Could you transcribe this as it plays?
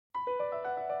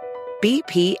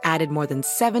BP added more than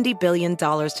 $70 billion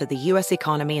to the U.S.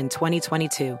 economy in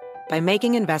 2022 by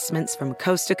making investments from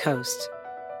coast to coast.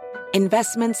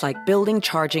 Investments like building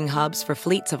charging hubs for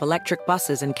fleets of electric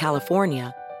buses in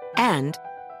California and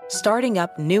starting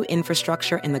up new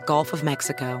infrastructure in the Gulf of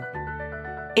Mexico.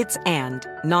 It's and,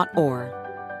 not or.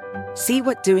 See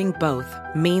what doing both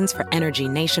means for energy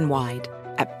nationwide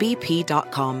at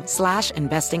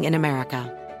bp.com/investing in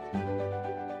America.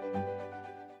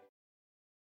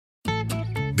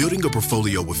 Building a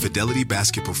portfolio with Fidelity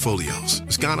Basket Portfolios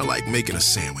is kind of like making a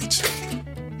sandwich.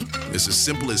 It's as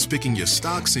simple as picking your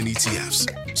stocks and ETFs,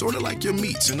 sort of like your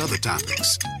meats and other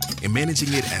toppings, and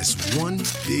managing it as one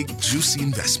big, juicy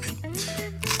investment.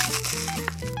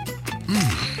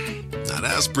 Now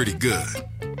that's pretty good.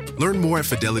 Learn more at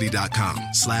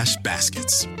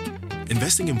fidelity.com/baskets.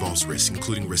 Investing involves risk,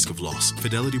 including risk of loss.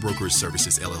 Fidelity Brokerage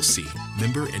Services, LLC.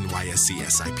 Member NYSE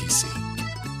SIPC.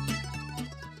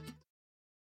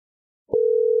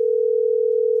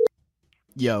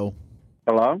 Yo.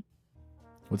 Hello?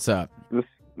 What's up? Is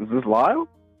this Lyle?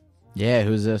 Yeah,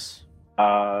 who's this?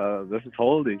 This is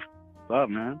Holdy. What's up,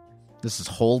 man? This is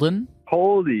Holden?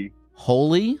 Holdy.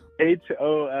 Holy?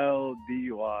 Holdy.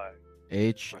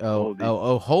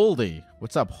 H-O-O. Holdy.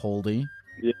 What's up, Holdy?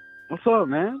 Yeah. What's up,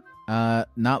 man?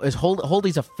 Is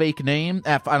Holdy's a fake name?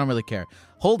 I don't really care.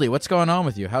 Holdy, what's going on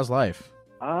with you? How's life?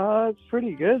 It's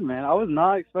pretty good, man. I was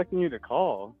not expecting you to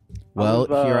call. Well,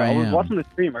 here I am. I was watching the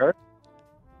streamer.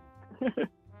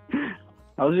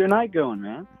 How's your night going,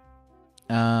 man?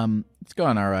 It's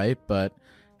going all right, but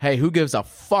hey, who gives a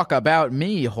fuck about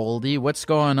me, Holdy? What's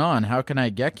going on? How can I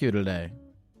get you today?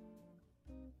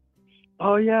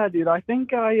 Oh yeah, dude. I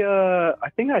think I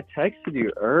texted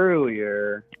you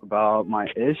earlier about my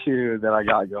issue that I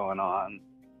got going on.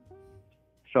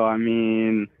 So I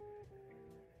mean,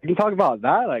 we can talk about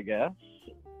that, I guess.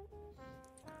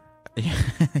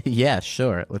 Yeah,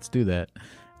 sure. Let's do that.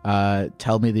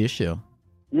 Tell me the issue.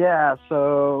 Yeah,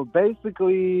 so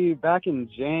basically back in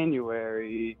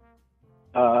January,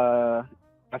 I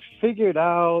figured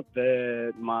out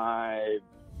that my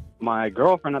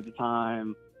girlfriend at the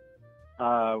time,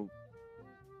 long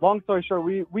story short,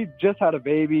 we just had a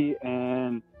baby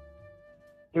and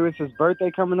it was his birthday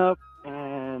coming up,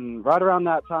 and right around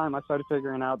that time I started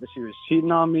figuring out that she was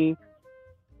cheating on me,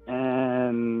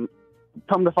 and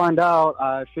come to find out,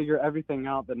 I figured everything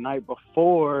out the night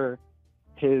before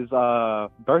his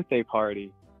birthday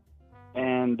party.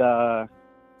 And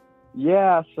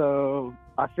yeah, so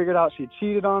I figured out she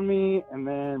cheated on me, and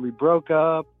then we broke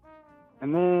up.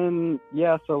 And then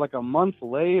yeah, so like a month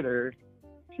later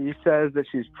she says that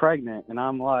she's pregnant, and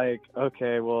I'm like,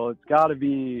 okay, well, it's gotta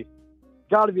be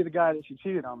the guy that she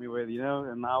cheated on me with, you know?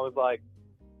 And I was like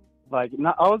I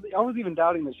was even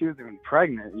doubting that she was even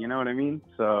pregnant, you know what I mean?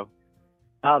 So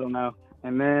I don't know.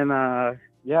 And then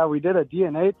yeah, we did a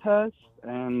DNA test,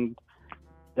 and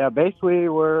yeah, basically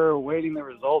we're waiting the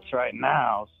results right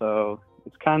now. So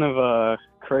it's kind of a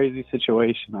crazy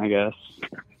situation, I guess.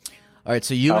 All right,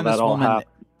 so you and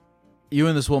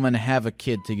this woman have a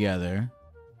kid together,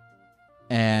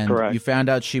 and Correct. You found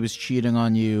out she was cheating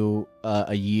on you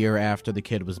a year after the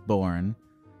kid was born,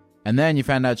 and then you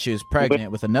found out she was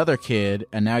pregnant with another kid,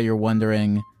 and now you're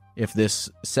wondering if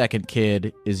this second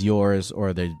kid is yours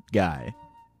or the guy.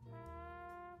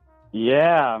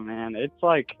 Yeah, man, it's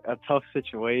like a tough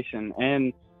situation.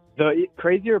 And the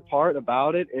crazier part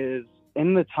about it is,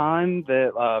 in the time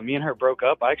that me and her broke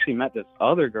up, I actually met this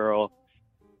other girl,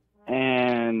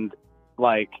 and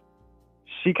like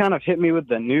she kind of hit me with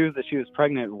the news that she was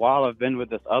pregnant while I've been with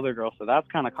this other girl, so that's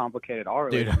kind of complicated our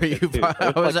relationship. Dude,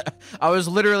 I was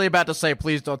literally about to say,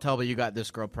 please don't tell me you got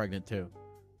this girl pregnant too.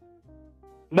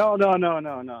 No.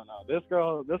 This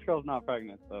girl's not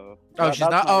pregnant, so. Oh, she's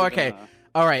not. Oh, okay.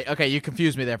 All right. Okay, you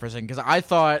confused me there for a second, because I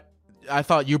thought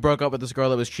you broke up with this girl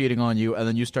that was cheating on you, and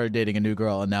then you started dating a new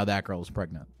girl, and now that girl is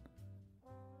pregnant.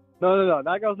 No.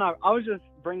 That girl's not. I was just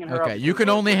bringing her up. Okay, you can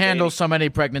only handle so many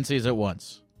pregnancies at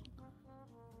once.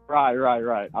 Right.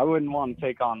 I wouldn't want to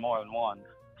take on more than one.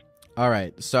 All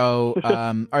right. So,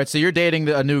 all right. So you're dating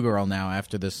a new girl now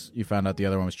after this. You found out the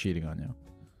other one was cheating on you.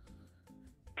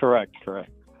 Correct.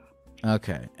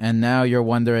 Okay, and now you're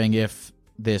wondering if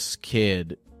this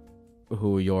kid,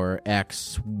 who your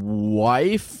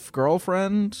ex-wife,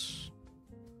 girlfriend?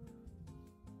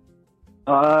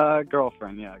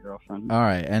 Girlfriend, yeah, girlfriend. All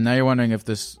right, and now you're wondering if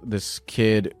this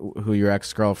kid who your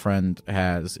ex-girlfriend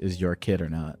has is your kid or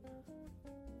not.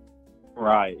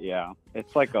 Right, yeah.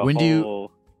 It's like a when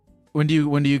whole... When do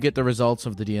you get the results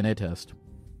of the DNA test?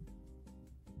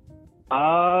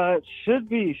 It should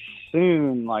be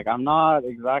soon. Like, I'm not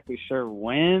exactly sure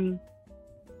when,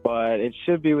 but it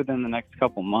should be within the next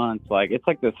couple months. Like, it's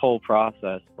like this whole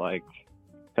process, like,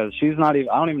 because she's not even,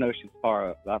 I don't even know if she's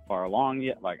that far along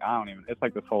yet. Like, it's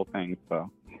like this whole thing,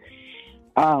 so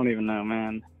I don't even know,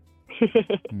 man.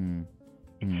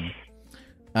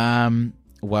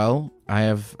 Well, I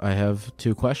have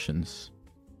two questions.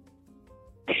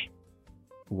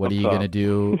 What are you gonna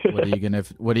do? What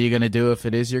are you gonna do if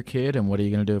it is your kid, and what are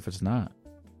you gonna do if it's not?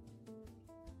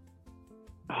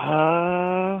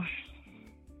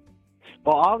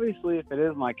 Well, obviously, if it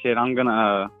is my kid, I'm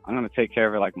gonna take care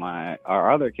of it like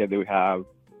our other kid that we have.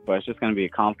 But it's just gonna be a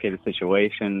complicated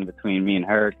situation between me and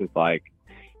her, because like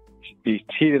she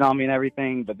cheated on me and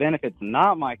everything. But then if it's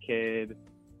not my kid,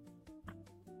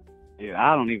 dude,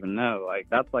 I don't even know. Like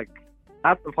that's the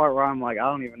part where I'm like, I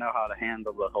don't even know how to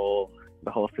handle the whole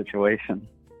situation.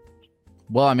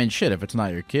 Well, I mean, shit. If it's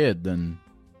not your kid, then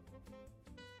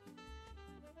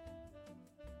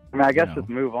I mean, I guess just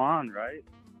move on, right?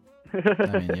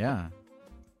 I mean, yeah.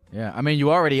 I mean,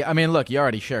 you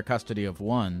already share custody of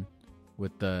one.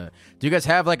 With the, do you guys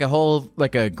have like a whole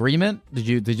like agreement?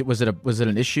 Was it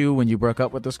an issue when you broke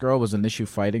up with this girl? Was it an issue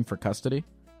fighting for custody?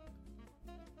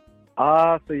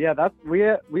 So yeah, we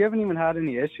haven't even had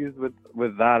any issues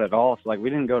with that at all. So like, we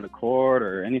didn't go to court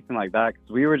or anything like that, because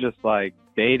we were just like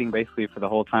dating basically for the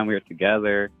whole time we were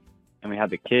together, and we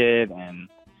had the kid. And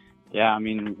yeah, I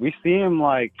mean, we see him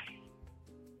like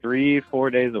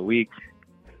 3-4 days a week,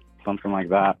 something like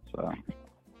that. So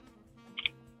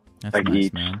that's like nice,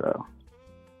 each, man. so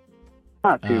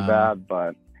not too bad.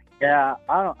 But yeah,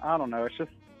 I don't know. It's just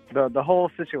the whole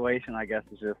situation, I guess,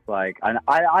 is just like I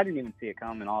didn't even see it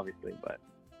coming, obviously, but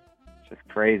it's just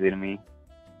crazy to me.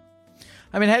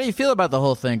 I mean, how do you feel about the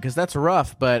whole thing? Because that's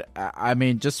rough, but I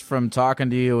mean, just from talking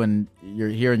to you and you're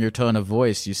hearing your tone of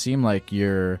voice, you seem like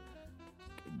you're.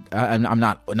 I'm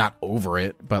not over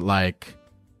it, but like,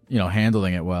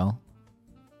 handling it well.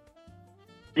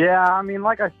 Yeah, I mean,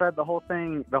 like I said, the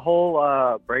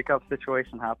whole breakup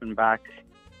situation happened back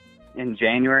in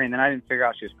January, and then I didn't figure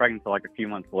out she was pregnant until like a few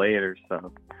months later.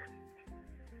 So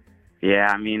yeah,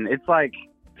 I mean, it's like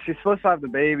she's supposed to have the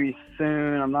baby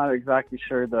soon. I'm not exactly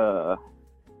sure the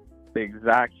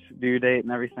exact due date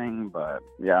and everything, but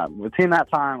yeah, between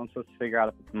that time, I'm supposed to figure out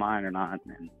if it's mine or not,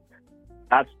 and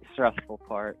that's the stressful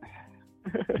part.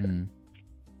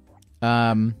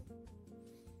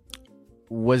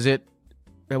 Was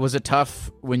it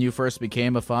tough when you first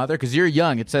became a father? Because you're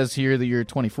young. It says here that you're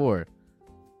 24.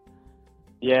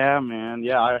 Yeah, man.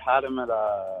 Yeah, I had him at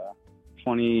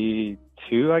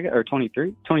 22, I guess, or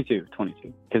 23, 22,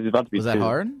 because he's about to be. Was that 2.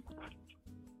 hard?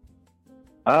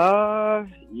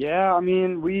 Yeah. I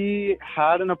mean, we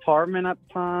had an apartment at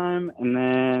the time, and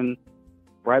then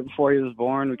right before he was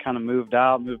born, we kind of moved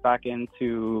back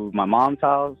into my mom's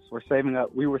house.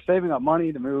 We were saving up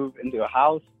money to move into a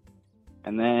house.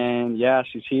 And then, yeah,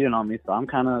 she cheated on me, so I'm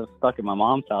kind of stuck in my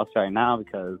mom's house right now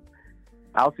because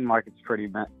housing market's pretty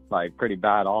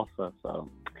bad also. So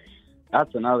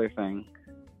that's another thing.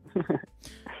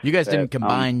 You guys didn't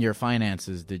combine your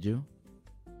finances, did you?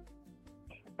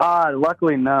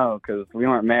 Luckily, no, because we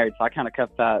weren't married, so I kind of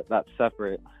kept that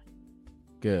separate.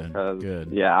 Good.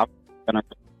 Yeah, I'm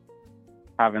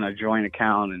having a joint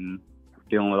account and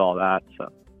dealing with all that.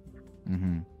 So.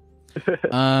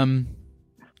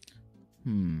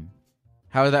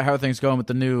 How are things going with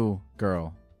the new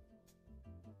girl?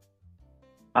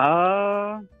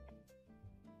 Yeah,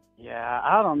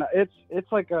 I don't know.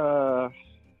 It's like I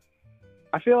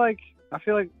feel like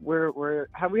we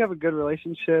have a good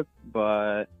relationship,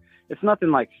 but it's nothing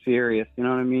like serious, you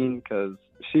know what I mean? Because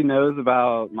she knows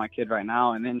about my kid right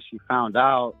now, and then she found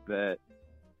out that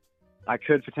I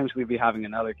could potentially be having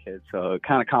another kid, so it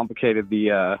kind of complicated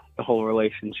the whole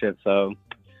relationship. So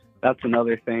that's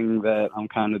another thing that I'm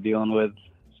kind of dealing with.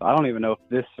 So I don't even know if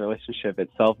this relationship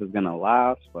itself is going to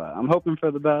last, but I'm hoping for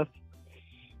the best.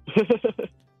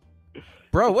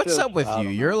 Bro, what's up with you?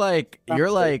 You're like,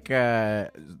 look,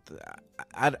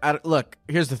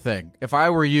 here's the thing. If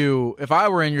I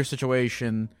were in your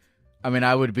situation, I mean,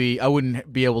 I wouldn't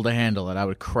be able to handle it. I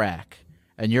would crack.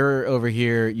 And you're over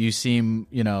here, you seem,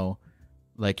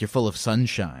 like you're full of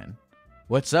sunshine.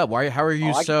 What's up? How are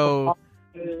you so...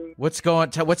 What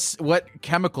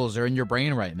chemicals are in your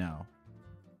brain right now?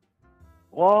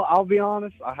 Well, I'll be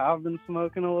honest, I have been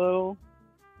smoking a little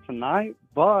tonight,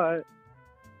 but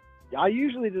I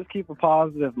usually just keep a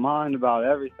positive mind about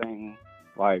everything,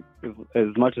 like as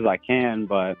much as I can.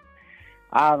 But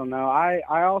I don't know.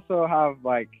 I also have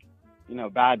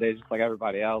bad days just like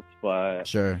everybody else. But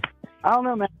sure, I don't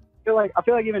know, man. I feel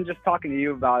like even just talking to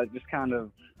you about it just kind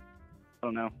of, I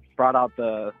don't know, brought out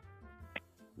the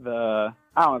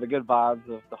I don't know, the good vibes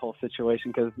of the whole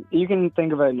situation, because you can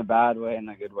think of it in a bad way and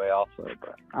a good way also.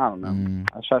 But I don't know.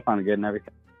 I try to find the good in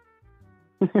everything.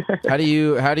 How do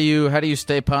you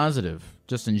stay positive,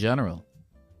 just in general?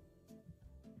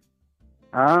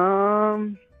 A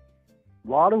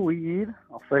lot of weed,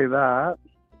 I'll say that.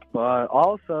 But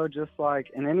also, just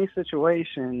like in any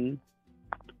situation,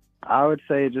 I would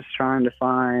say just trying to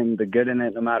find the good in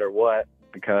it no matter what,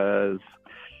 because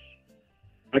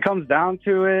when it comes down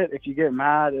to it, if you get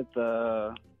mad at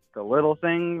the little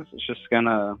things, it's just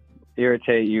gonna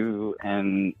irritate you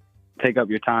and take up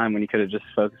your time when you could have just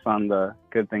focused on the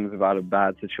good things about a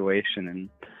bad situation and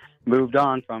moved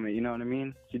on from it. You know what I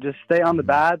mean? If you just stay on the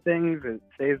bad things, it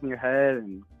stays in your head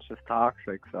and it's just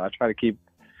toxic. So I try to keep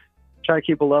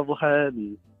a level head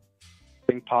and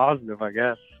think positive, I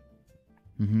guess.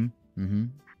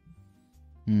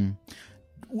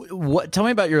 What? Tell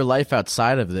me about your life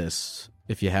outside of this,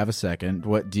 if you have a second.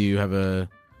 What do you have a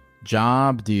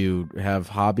job? Do you have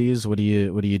hobbies? What do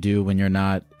you do when you're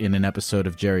not in an episode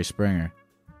of Jerry Springer?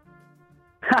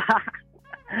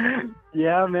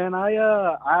 Yeah, man.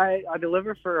 I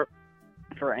deliver for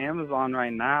Amazon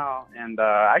right now, and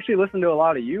I actually listen to a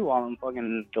lot of you while I'm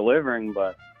fucking delivering.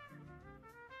 But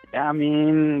yeah, I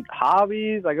mean,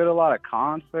 hobbies. I go to a lot of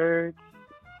concerts.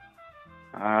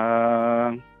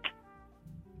 I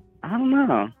don't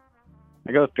know.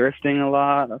 I go thrifting a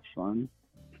lot. That's fun.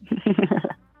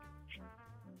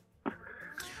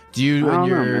 Do you and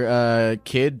your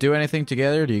kid do anything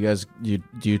together? Do you guys do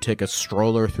you take a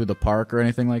stroller through the park or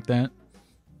anything like that?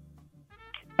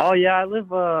 Oh yeah, I live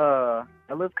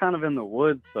kind of in the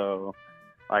woods, so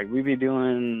like we be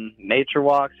doing nature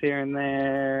walks here and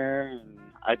there. And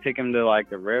I take him to like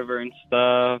the river and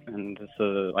stuff, and just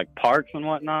like parks and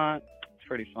whatnot. It's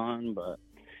pretty fun, but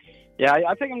yeah,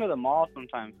 I take him to the mall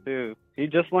sometimes too. He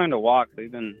just learned to walk, so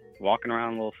he's been walking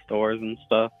around little stores and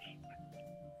stuff.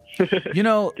 You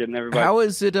know, how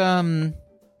is it? How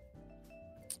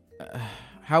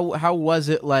was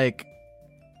it like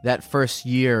that first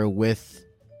year with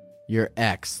your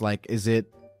ex? Like, is it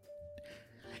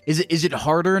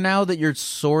harder now that you're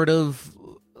sort of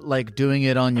like doing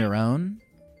it on your own?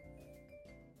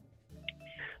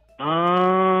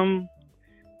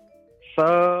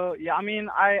 So yeah, I mean,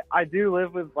 I do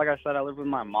live with, like I said, I live with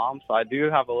my mom, so I do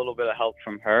have a little bit of help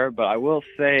from her. But I will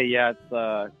say, yeah,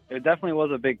 it definitely was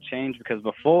a big change, because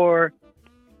before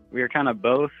we were kind of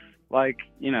both like,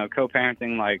 you know,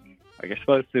 co-parenting like you're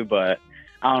supposed to. But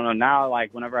I don't know, now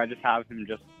like whenever I just have him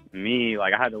just me,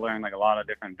 like I had to learn like a lot of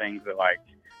different things that like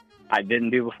I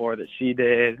didn't do before that she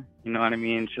did. You know what I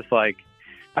mean? It's just like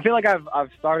I feel like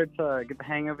I've started to get the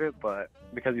hang of it, but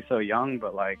because he's so young.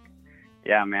 But like,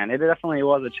 yeah, man, it definitely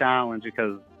was a challenge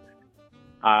because,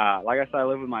 like I said, I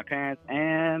live with my parents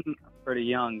and I'm pretty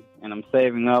young, and I'm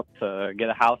saving up to get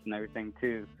a house and everything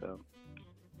too. So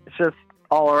it's just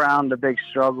all around a big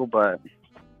struggle, but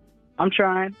I'm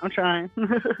trying.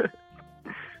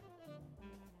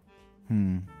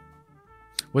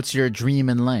 What's your dream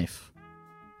in life?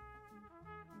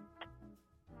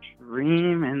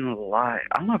 Dream in life?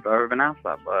 I don't know if I've ever been asked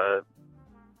that, but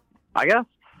I guess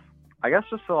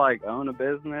just to like own a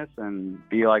business and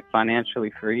be like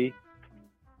financially free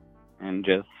and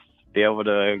just be able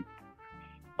to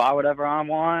buy whatever I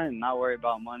want and not worry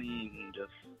about money and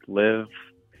just live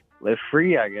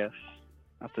free, I guess.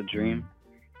 That's a dream.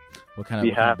 What kind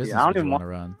of business would you want to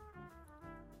run?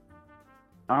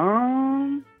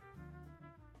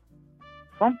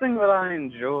 Something that I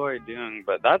enjoy doing,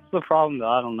 but that's the problem, that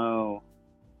I don't know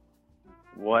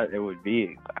what it would be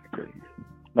exactly.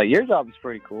 Like, your job is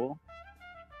pretty cool.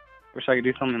 Wish I could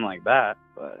do something like that,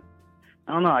 but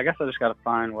I don't know. I guess I just got to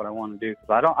find what I want to do,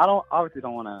 because I obviously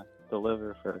don't want to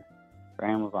deliver for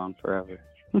Amazon forever.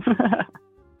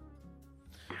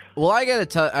 Well, I gotta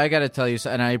tell you,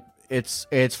 and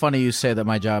it's funny you say that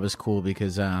my job is cool,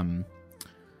 because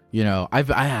you know, I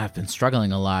have been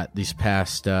struggling a lot these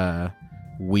past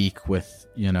week with,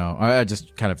 you know, I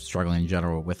just kind of struggling in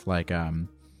general with like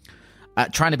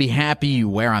trying to be happy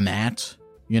where I'm at.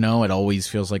 You know, it always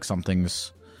feels like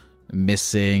something's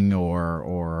missing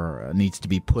or needs to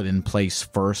be put in place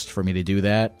first for me to do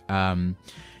that. And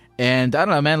I don't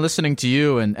know, man, listening to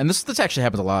you, and this actually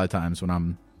happens a lot of times when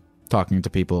I'm talking to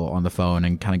people on the phone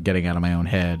and kind of getting out of my own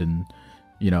head, and,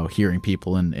 you know, hearing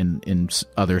people in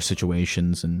other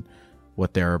situations and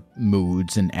what their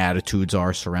moods and attitudes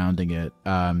are surrounding it.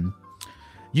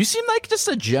 You seem like just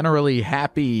a generally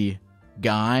happy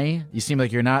guy. You seem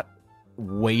like you're not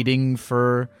waiting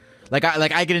for, like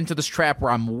I get into this trap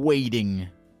where I'm waiting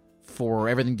for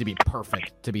everything to be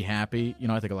perfect to be happy. You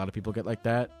know, I think a lot of people get like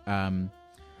that.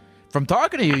 from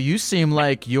talking to you, you seem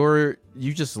like you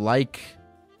just like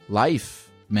life,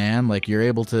 man. Like you're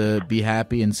able to be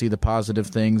happy and see the positive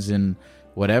things in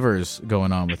whatever's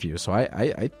going on with you. So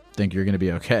I think you're going to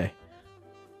be okay.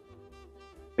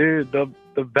 Dude,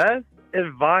 the best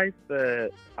advice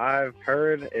that I've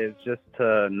heard is just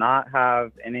to not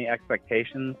have any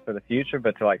expectations for the future,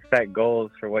 but to like set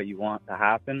goals for what you want to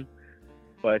happen.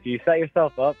 But if you set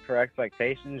yourself up for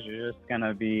expectations, you're just going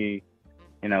to be,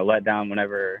 let down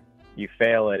whenever you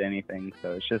fail at anything.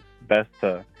 So it's just best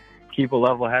to keep a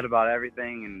level head about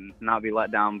everything and not be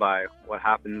let down by what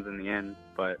happens in the end.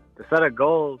 But to set a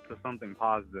goal to something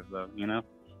positive, though,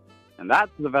 And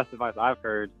that's the best advice I've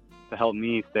heard to help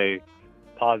me stay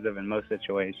positive in most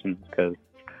situations, because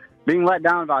being let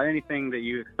down about anything that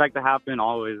you expect to happen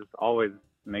always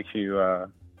makes you,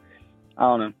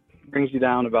 brings you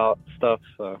down about stuff.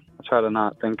 So I try to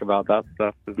not think about that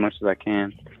stuff as much as I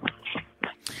can.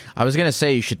 I was going to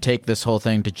say you should take this whole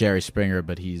thing to Jerry Springer,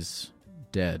 but he's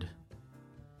dead.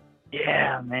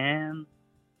 Yeah, man.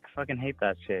 I fucking hate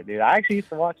that shit, dude. I actually used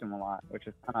to watch him a lot, which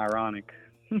is kind of ironic.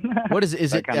 What is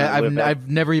it? I've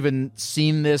never even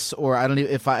seen this, or I don't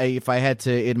even, if I had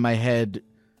to in my head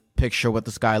picture what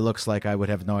this guy looks like, I would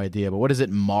have no idea. But what is it,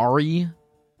 Maury?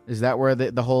 Is that where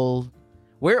the whole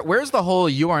where's the whole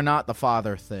 "you are not the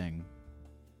father" thing?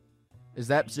 Is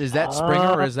that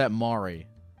Springer or is that Maury?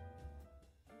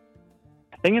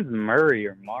 I think it's Murray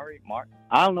or Maury.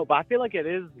 I don't know, but I feel like it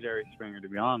is Jerry Springer, to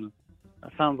be honest.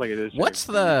 That sounds like it is. What's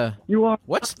the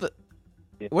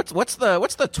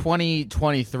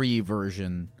 2023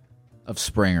 version of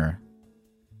Springer?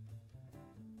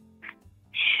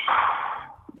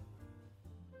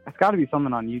 It's got to be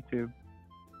something on YouTube.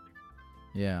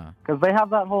 Yeah. Because they have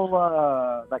that whole,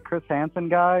 that Chris Hansen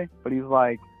guy, but he's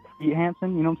like Skeet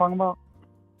Hansen, you know what I'm talking about?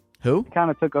 Who? He kind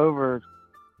of took over.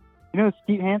 You know who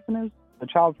Skeet Hansen is? The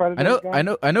child predator guy? I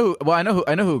know. Well, I know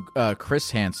who Chris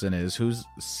Hansen is. You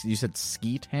said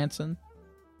Skeet Hansen?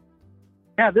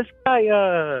 Yeah, this guy,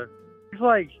 he's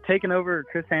like taking over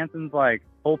Chris Hansen's like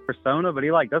whole persona, but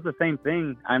he like does the same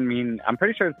thing. I mean, I'm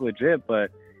pretty sure it's legit,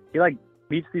 but he like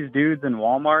meets these dudes in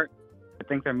Walmart. I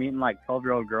think they're meeting like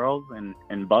 12-year-old girls and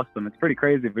bust them. It's pretty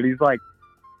crazy, but he's like,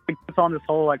 he puts on this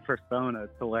whole like persona.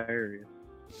 It's hilarious.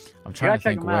 I'm trying to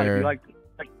think where.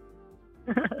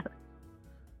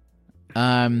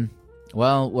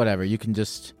 Well, whatever. You can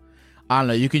just, I don't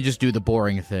know. You can just do the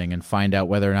boring thing and find out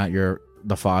whether or not you're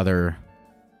the father,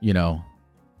 in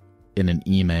an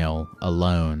email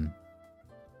alone.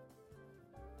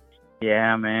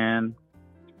 Yeah, man.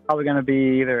 Probably gonna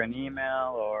be either an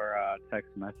email or a text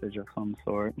message of some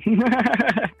sort.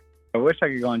 I wish I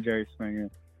could go on Jerry Springer.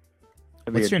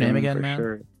 What's your name again, man?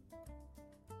 Sure.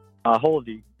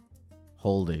 Holdy.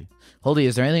 Holdy,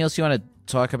 is there anything else you want to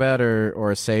talk about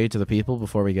or say to the people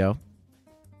before we go?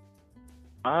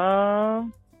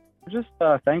 Just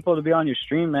thankful to be on your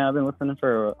stream, man. I've been listening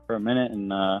for a minute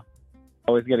and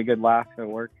always get a good laugh at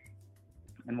work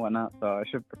and whatnot. So I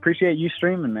should appreciate you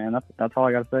streaming, man. That's all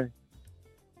I gotta say.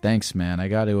 Thanks, man. I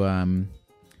got to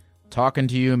talking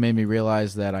to you made me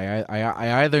realize that I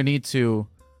either need to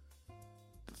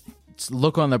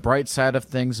look on the bright side of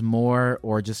things more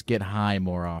or just get high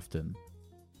more often.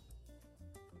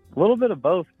 A little bit of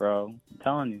both, bro. I'm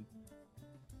telling you.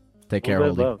 Take care,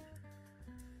 Holdy.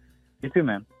 You too,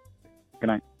 man. Good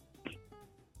night.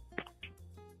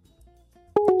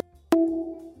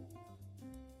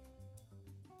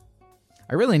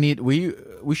 I really need we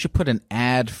should put an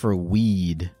ad for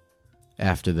weed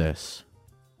after this.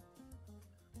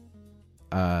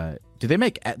 Do they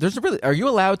make? Are you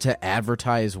allowed to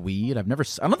advertise weed? I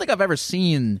don't think I've ever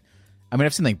seen. I mean,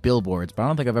 I've seen like billboards, but I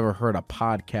don't think I've ever heard a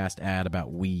podcast ad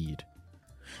about weed.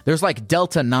 There's like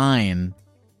Delta 9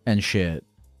 and shit,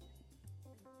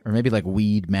 or maybe like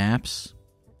Weed Maps.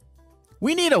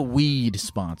 We need a weed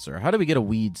sponsor. How do we get a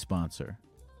weed sponsor?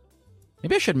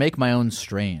 Maybe I should make my own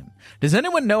strain. Does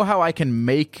anyone know how I can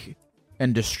make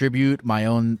and distribute my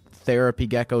own Therapy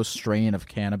Gecko strain of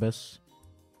cannabis?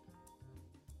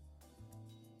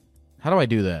 How do I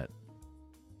do that?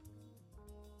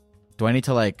 Do I need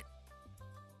to like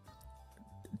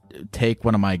take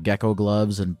one of my gecko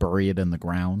gloves and bury it in the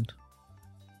ground?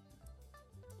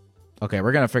 Okay,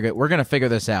 we're gonna figure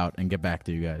this out and get back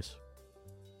to you guys.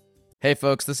 Hey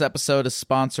folks, this episode is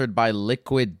sponsored by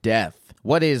Liquid Death.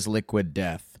 What is Liquid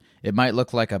Death? It might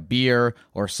look like a beer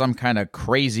or some kind of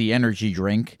crazy energy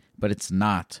drink, but it's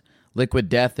not. Liquid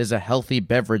Death is a healthy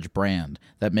beverage brand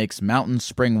that makes mountain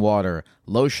spring water,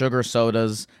 low-sugar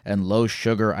sodas, and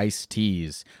low-sugar iced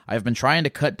teas. I've been trying to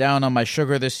cut down on my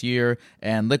sugar this year,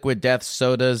 and Liquid Death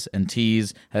sodas and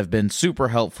teas have been super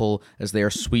helpful as they are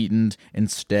sweetened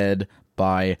instead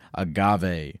by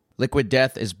agave. Liquid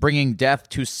Death is bringing death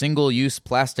to single-use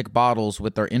plastic bottles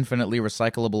with their infinitely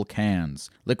recyclable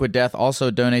cans. Liquid Death also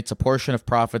donates a portion of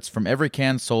profits from every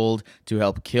can sold to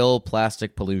help kill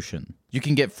plastic pollution. You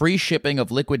can get free shipping of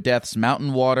Liquid Death's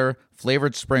mountain water,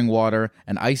 flavored spring water,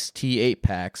 and iced tea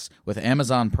 8-packs with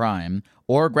Amazon Prime,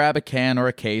 or grab a can or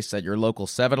a case at your local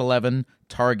 7-Eleven,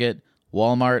 Target,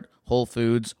 Walmart, Whole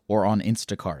Foods, or on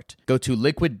Instacart. Go to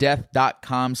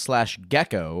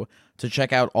liquiddeath.com/gecko to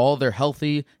check out all their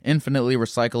healthy, infinitely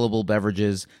recyclable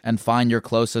beverages and find your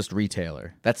closest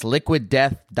retailer. That's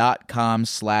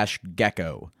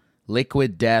liquiddeath.com/gecko.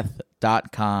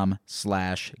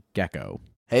 liquiddeath.com/gecko.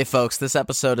 Hey folks, this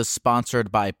episode is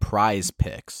sponsored by Prize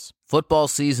Picks. Football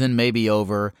season may be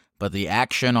over, but the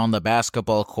action on the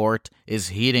basketball court is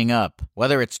heating up.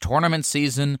 Whether it's tournament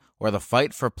season or the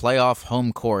fight for playoff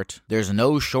home court, there's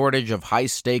no shortage of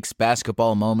high-stakes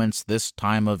basketball moments this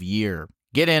time of year.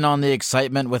 Get in on the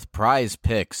excitement with Prize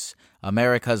Picks,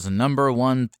 America's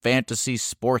 #1 fantasy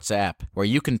sports app, where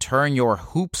you can turn your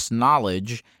hoops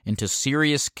knowledge into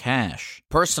serious cash.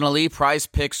 Personally, Prize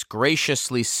Picks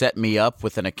graciously set me up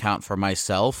with an account for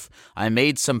myself. I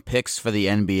made some picks for the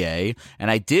NBA, and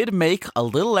I did make a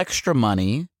little extra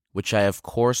money, which I of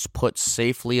course put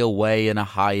safely away in a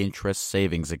high-interest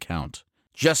savings account.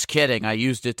 Just kidding, I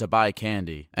used it to buy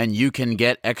candy. And you can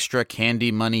get extra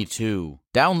candy money too.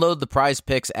 Download the Prize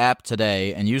Picks app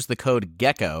today and use the code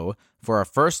GECKO for a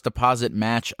first deposit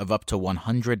match of up to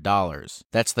 $100.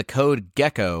 That's the code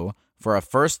GECKO for a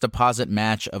first deposit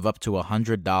match of up to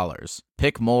 $100.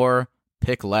 Pick more,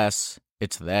 pick less.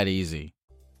 It's that easy.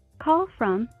 Call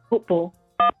from Hopeful.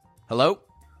 Hello?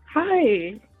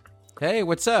 Hi. Hey,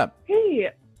 what's up?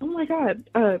 Hey. Oh my God.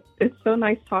 It's so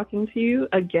nice talking to you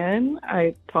again.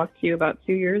 I talked to you about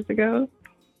 2 years ago.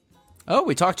 Oh,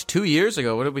 we talked 2 years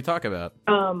ago. What did we talk about?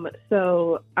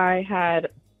 So I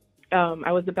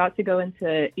was about to go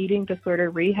into eating disorder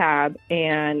rehab,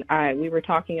 and we were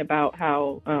talking about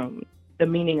how the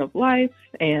meaning of life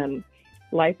and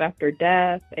life after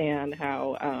death, and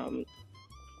how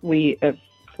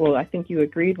I think you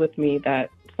agreed with me that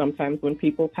sometimes when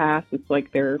people pass, it's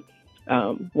like they're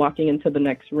walking into the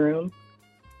next room,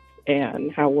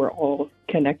 and how we're all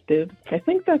connected. I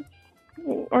think that's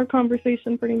our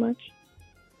conversation pretty much.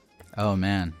 Oh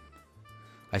man,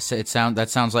 that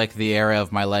sounds like the era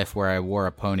of my life where I wore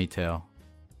a ponytail.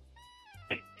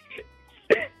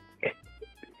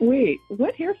 Wait,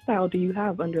 what hairstyle do you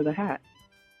have under the hat?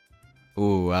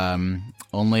 Ooh,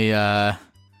 only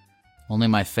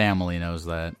my family knows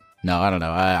that. No, I don't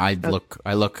know. I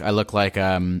look like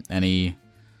any.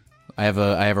 I have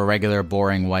a regular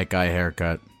boring white guy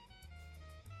haircut.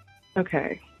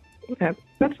 Okay, that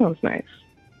sounds nice.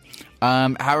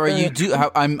 How are you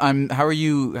how are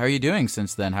you doing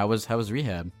since then? How was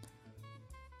rehab?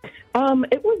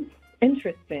 It was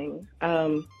interesting.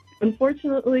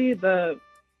 Unfortunately, the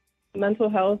mental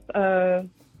health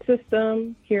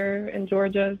system here in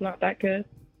Georgia is not that good.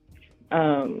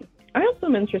 I have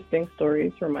some interesting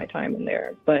stories from my time in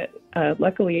there, but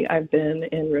luckily I've been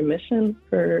in remission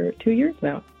for 2 years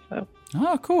now. So.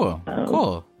 Oh, cool.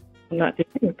 Cool. I'm not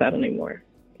dealing with that anymore.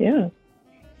 Yeah.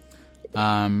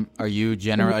 Are you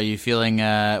feeling,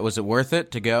 was it worth it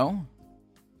to go?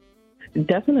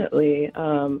 Definitely.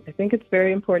 I think it's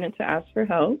very important to ask for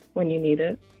help when you need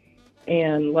it.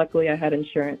 And luckily I had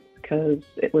insurance because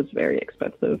it was very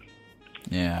expensive.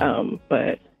 Yeah.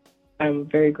 But I'm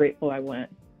very grateful I went.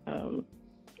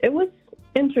 It was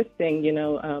interesting,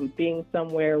 being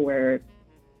somewhere where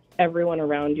everyone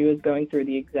around you is going through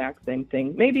the exact same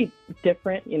thing. Maybe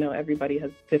different, everybody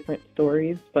has different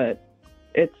stories, but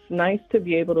it's nice to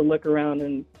be able to look around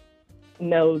and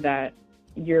know that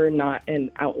you're not an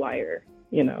outlier,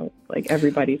 like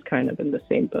everybody's kind of in the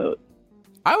same boat.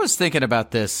 I was thinking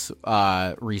about this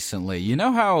recently. You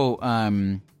know how,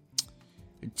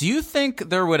 do you think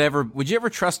would you ever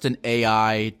trust an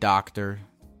AI doctor?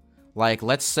 Like,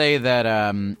 let's say that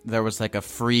there was like a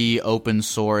free open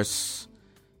source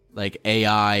like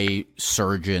AI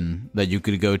surgeon that you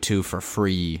could go to for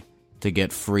free to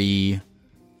get free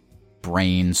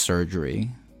brain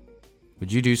surgery.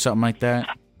 Would you do something like that?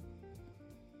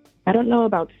 I don't know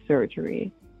about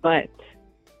surgery, but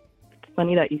it's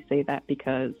funny that you say that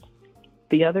because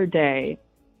the other day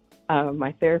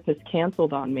my therapist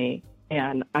canceled on me,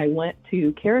 and I went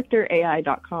to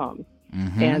characterai.com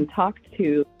and talked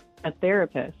to a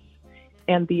therapist,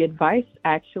 and the advice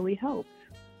actually helps.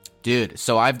 Dude,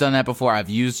 so I've done that before. I've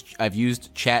used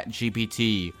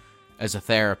ChatGPT as a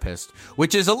therapist,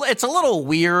 which is it's a little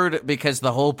weird because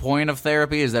the whole point of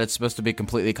therapy is that it's supposed to be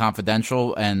completely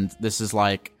confidential, and this is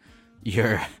like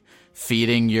you're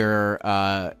feeding your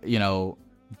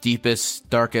deepest,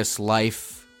 darkest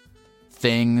life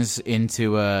things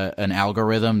into an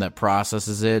algorithm that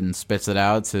processes it and spits it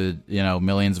out to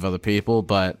millions of other people.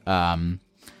 But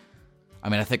I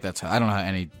mean, I think I don't know how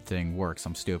anything works.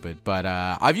 I'm stupid, but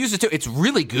I've used it too. It's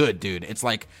really good, dude. It's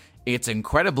like it's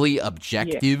incredibly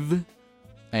objective,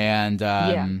 and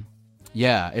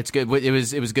it's good.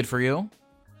 It was good for you.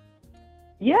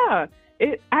 Yeah,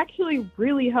 it actually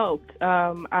really helped.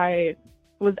 I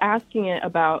was asking it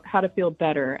about how to feel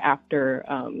better after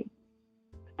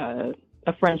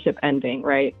a friendship ending,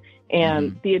 right?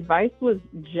 And the advice was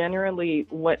generally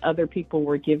what other people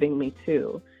were giving me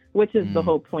too, which is the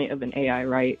whole point of an AI,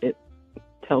 right? It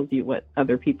tells you what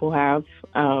other people have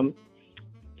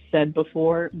said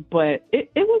before, but it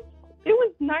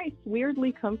was nice,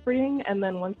 weirdly comforting. And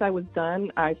then once I was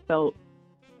done, I felt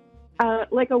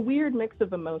like a weird mix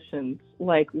of emotions.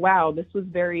 Like, wow, this was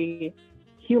very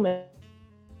human.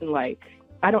 Like,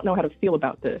 I don't know how to feel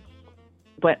about this,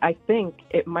 but I think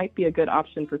it might be a good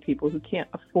option for people who can't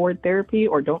afford therapy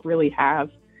or don't really have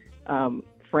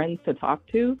friends to talk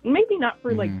to. Maybe not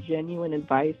for like genuine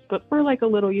advice, but for like a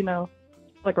little,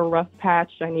 like a rough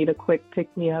patch. I need a quick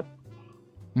pick me up.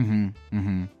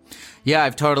 Yeah,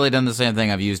 I've totally done the same thing.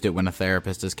 I've used it when a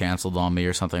therapist has canceled on me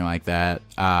or something like that.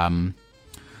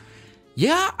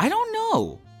 Yeah, I don't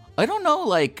know.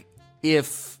 Like,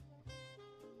 if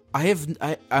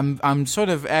I'm sort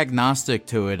of agnostic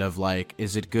to it. Of like,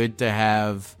 is it good to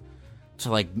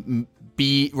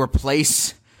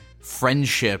replace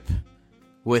friendship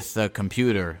with a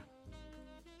computer?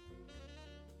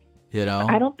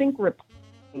 I don't think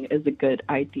replacing is a good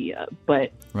idea,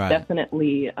 but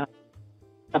definitely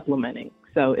supplementing.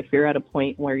 So if you're at a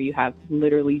point where you have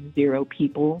literally zero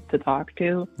people to talk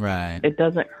to, it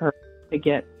doesn't hurt to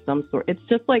get some sort. It's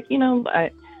just like,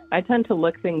 I tend to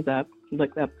look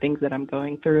up things that I'm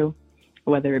going through,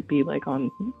 whether it be like on,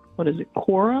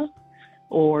 Quora,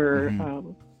 or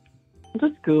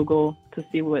just Google to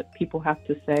see what people have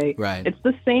to say. Right. It's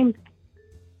the same,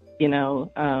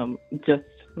 just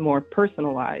more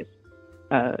personalized,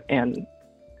 and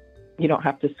you don't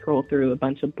have to scroll through a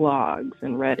bunch of blogs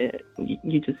and Reddit.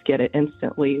 You just get it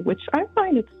instantly, which I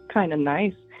find it's kind of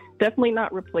nice. Definitely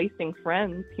not replacing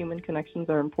friends. Human connections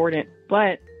are important,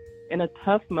 but in a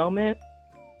tough moment,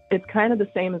 it's kind of the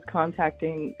same as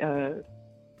contacting,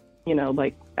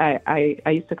 like I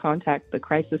used to contact the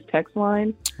crisis text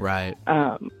line. Right.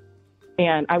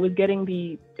 And I was getting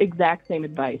the exact same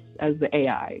advice as the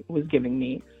AI was giving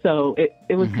me. So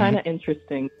it was kind of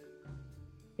interesting to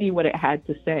see what it had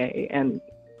to say and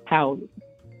how,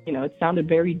 it sounded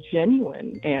very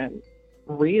genuine and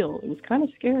real. It was kind of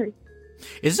scary.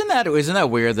 Isn't that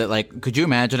weird that, like, could you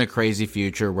imagine a crazy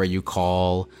future where you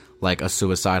call like a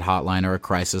suicide hotline or a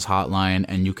crisis hotline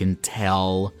and you can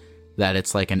tell that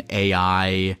it's like an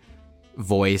AI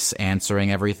voice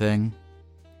answering everything?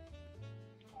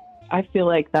 I feel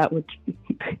like that would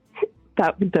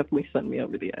definitely send me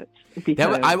over the edge.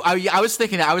 Because I was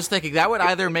thinking that would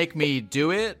either make me do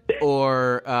it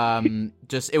or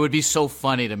just it would be so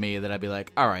funny to me that I'd be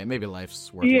like, all right, maybe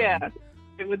life's worth living.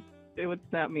 It would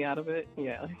snap me out of it.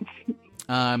 Yeah.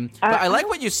 But I like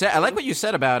what you said. I like what you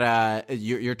said about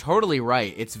you're totally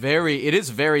right. It is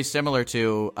very similar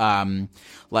to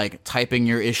like typing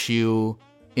your issue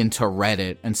into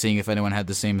Reddit and seeing if anyone had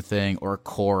the same thing, or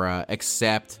Quora,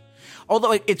 except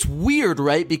although it's weird,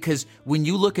 right? Because when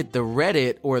you look at the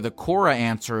Reddit or the Quora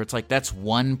answer, it's like that's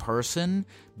one person,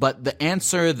 but the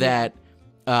answer that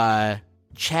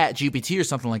ChatGPT or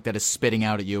something like that is spitting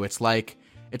out at you, it's like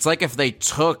if they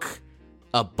took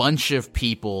a bunch of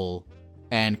people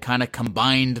and kind of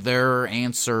combined their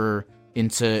answer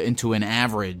into an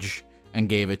average and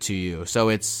gave it to you. So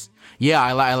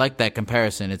I like that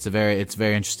comparison. It's very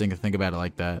interesting to think about it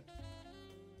like that.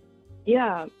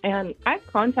 Yeah, and I've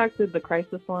contacted the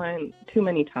crisis line too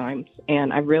many times,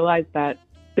 and I've realized that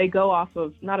they go off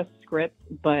of not a script,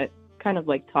 but kind of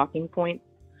like talking points.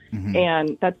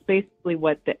 And that's basically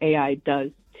what the AI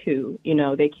does too.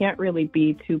 They can't really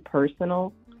be too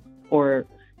personal or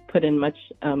put in much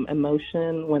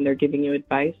emotion when they're giving you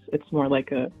advice. It's more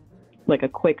like a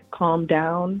quick calm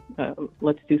down.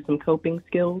 Let's do some coping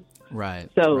skills. Right.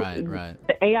 So right.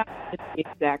 The AI is the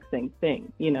exact same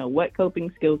thing. What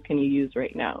coping skills can you use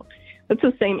right now? That's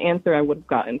the same answer I would have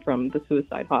gotten from the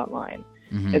suicide hotline.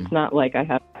 It's not like I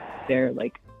have there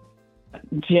like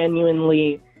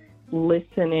genuinely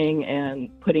listening and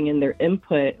putting in their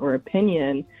input or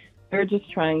opinion. They're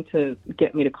just trying to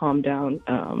get me to calm down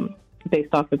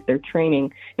based off of their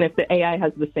training. And if the AI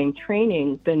has the same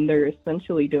training, then they're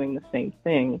essentially doing the same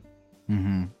thing.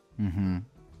 Mm-hmm. Mm-hmm.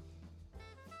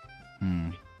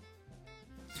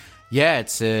 Yeah,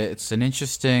 it's an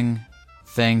interesting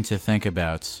thing to think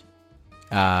about.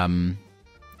 Do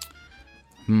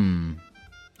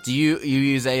you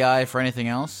use AI for anything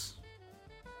else?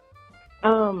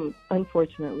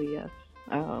 Unfortunately, yes.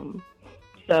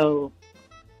 So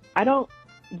I don't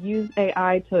use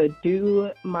AI to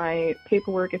do my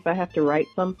paperwork if I have to write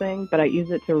something, but I use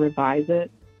it to revise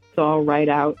it. So I'll write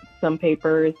out some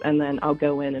papers and then I'll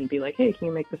go in and be like, hey, can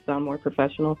you make this sound more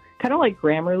professional? Kind of like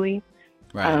Grammarly.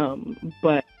 Right.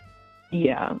 But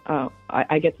yeah,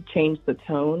 I get to change the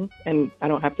tone and I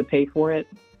don't have to pay for it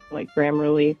like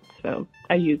Grammarly. So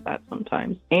I use that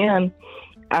sometimes. And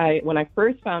when I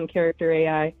first found Character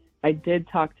AI, I did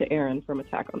talk to Eren from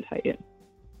Attack on Titan.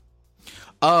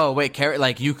 Oh, wait,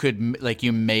 like you could, like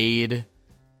you made,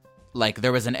 like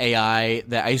there was an AI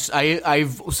that I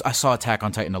saw Attack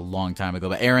on Titan a long time ago,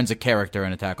 but Eren's a character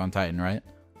in Attack on Titan, right?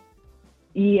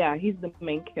 Yeah, he's the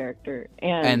main character.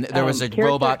 And there was a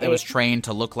robot that was trained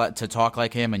to talk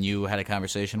like him, and you had a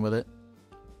conversation with it?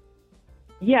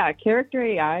 Yeah, Character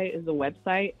AI is a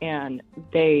website, and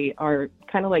they are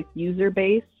kind of like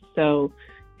user-based, so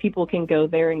people can go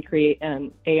there and create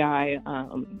an AI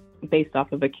based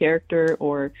off of a character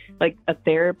or like a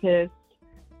therapist.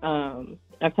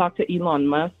 I've talked to Elon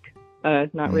Musk,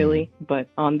 not really, but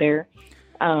on there.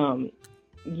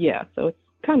 Yeah, so it's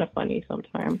kind of funny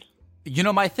sometimes. You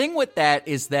know, my thing with that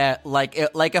is that, like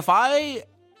if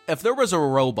there was a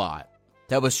robot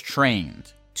that was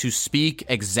trained to speak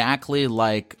exactly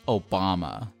like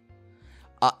Obama,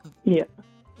 yeah,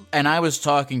 and I was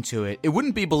talking to it, it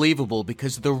wouldn't be believable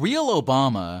because the real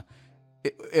Obama,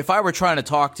 if I were trying to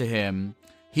talk to him,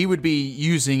 he would be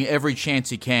using every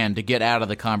chance he can to get out of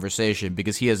the conversation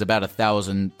because he has about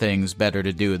 1,000 things better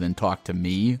to do than talk to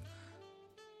me.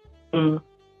 Mm.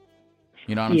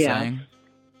 You know what I'm saying?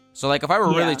 So, like, if I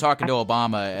were really talking to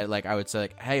Obama, like, I would say,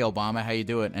 like, hey, Obama, how you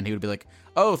doing? And he would be like,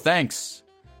 oh, thanks.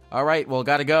 All right, well,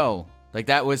 gotta go. Like,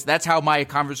 that's how my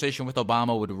conversation with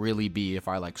Obama would really be if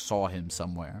I, like, saw him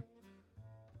somewhere.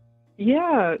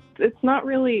 Yeah, it's not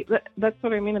really, that's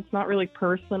what I mean. It's not really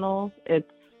personal.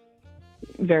 It's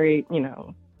very,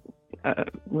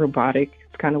 robotic.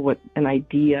 It's kind of what an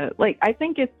idea, like, I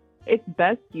think it's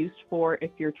best used for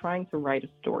if you're trying to write a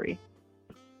story.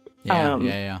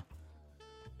 Yeah.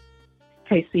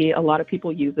 I see a lot of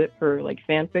people use it for like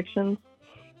fan fictions,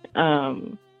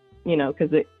 because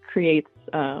it creates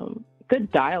good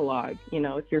dialogue.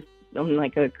 If you're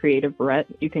like a creative Brett,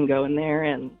 you can go in there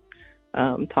and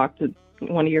talk to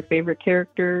one of your favorite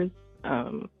characters.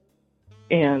 And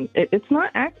it's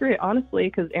not accurate, honestly,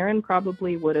 because Eren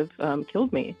probably would have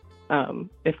killed me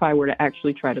if I were to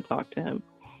actually try to talk to him.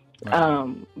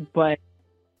 Right. But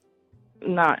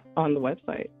not on the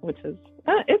website, which is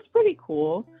it's pretty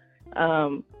cool.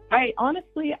 I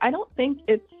honestly, I don't think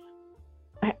it's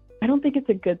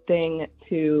a good thing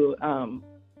to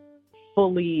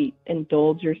fully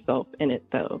indulge yourself in it,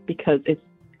 though, because it's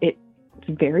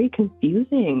very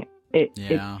confusing. It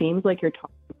seems like you're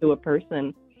talking to a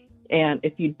person, and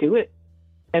if you do it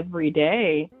every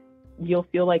day, you'll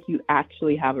feel like you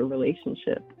actually have a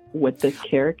relationship with this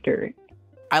character.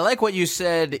 I like what you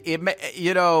said. I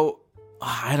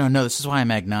don't know. This is why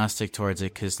I'm agnostic towards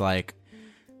it, because I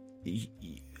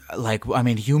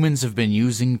mean, humans have been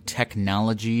using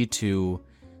technology to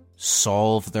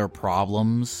solve their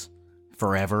problems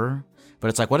forever. But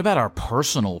it's like, what about our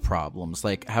personal problems?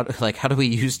 Like, how do we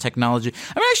use technology?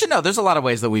 I mean, actually, no. There's a lot of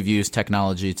ways that we've used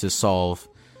technology to solve,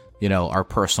 our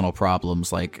personal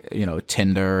problems, like,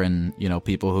 Tinder and,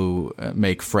 people who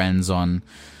make friends on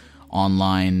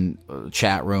online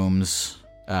chat rooms.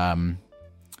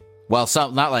 Well,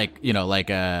 some not like like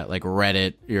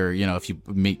Reddit, or if you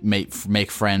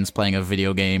make friends playing a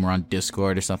video game or on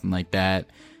Discord or something like that.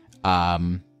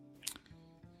 And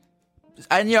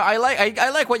I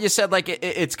like what you said. Like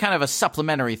it's kind of a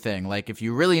supplementary thing. Like if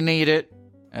you really need it,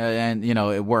 and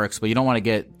it works, but you don't want to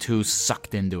get too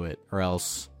sucked into it, or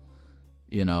else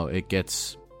it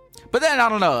gets. But then I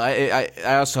don't know.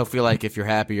 I also feel like if you're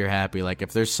happy, you're happy. Like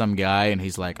if there's some guy and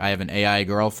he's like, I have an AI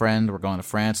girlfriend. We're going to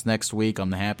France next week. I'm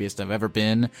the happiest I've ever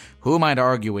been. Who am I to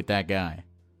argue with that guy?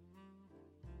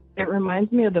 It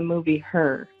reminds me of the movie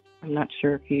Her. I'm not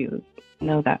sure if you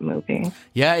know that movie.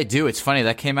 Yeah, I do. It's funny.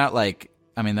 That came out that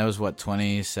was what,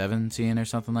 2017 or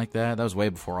something like that. That was way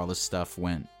before all this stuff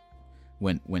went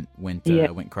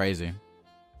crazy.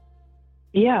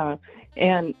 Yeah,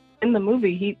 and in the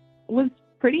movie, he was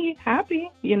pretty happy,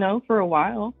 you know, for a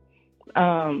while,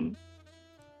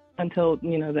 until,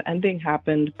 you know, the ending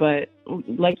happened. But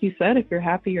like you said, if you're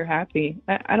happy, you're happy.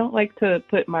 I don't like to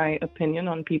put my opinion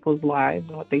on people's lives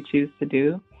and what they choose to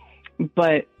do.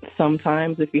 But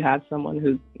sometimes if you have someone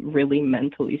who's really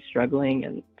mentally struggling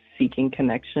and seeking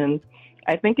connection,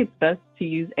 I think it's best to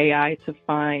use AI to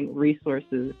find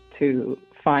resources to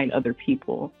find other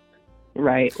people,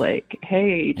 right? Like,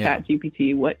 hey,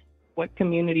 ChatGPT, what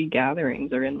community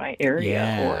gatherings are in my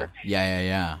area? Or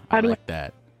yeah. I like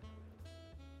that.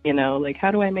 You know, like,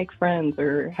 how do I make friends,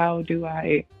 or how do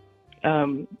I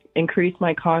increase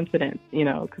my confidence? You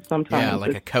know, because sometimes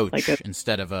like a coach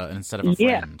instead of a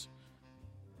friend.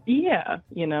 Yeah,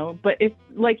 you know, but if,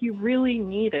 like, you really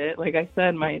need it, like I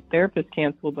said, my therapist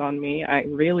canceled on me. I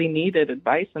really needed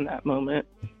advice in that moment.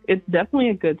 It's definitely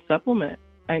a good supplement.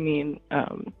 I mean,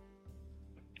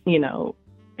 you know,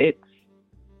 it's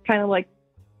kind of like,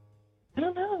 I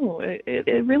don't know,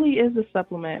 it really is a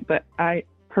supplement, but I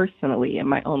personally, in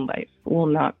my own life, will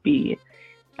not be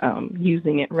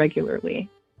using it regularly.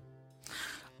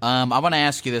 I want to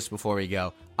ask you this before we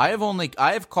go. I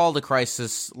have called a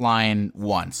crisis line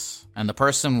once, and the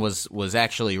person was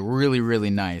actually really, really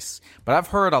nice. But I've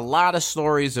heard a lot of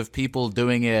stories of people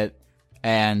doing it,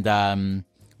 and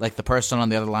like the person on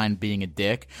the other line being a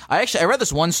dick. I read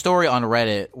this one story on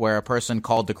Reddit where a person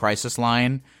called the crisis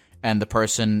line, and the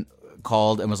person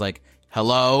called and was like,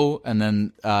 "Hello," and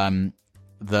then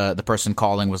the person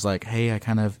calling was like, "Hey, I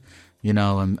kind of, you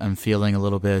know, I'm feeling a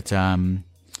little bit you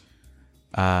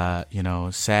know,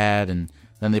 sad," and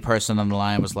then the person on the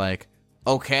line was like,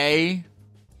 "Okay,"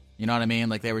 you know what I mean?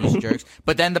 Like, they were just jerks.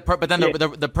 But then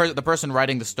the person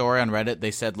writing the story on Reddit,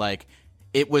 they said, like,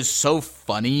 it was so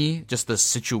funny, just the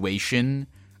situation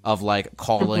of, like,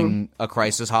 calling a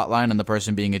crisis hotline and the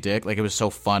person being a dick. Like, it was so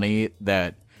funny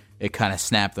that it kind of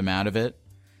snapped them out of it.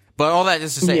 But all that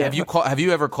is to say, have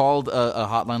you ever called a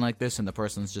hotline like this and the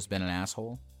person's just been an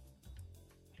asshole?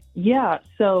 Yeah,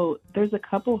 so there's a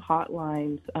couple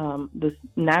hotlines. The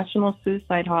National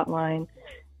Suicide Hotline,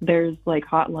 there's like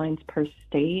hotlines per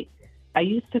state. I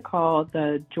used to call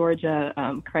the Georgia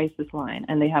crisis line,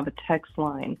 and they have a text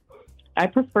line. I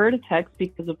prefer to text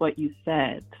because of what you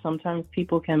said. Sometimes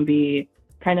people can be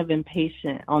kind of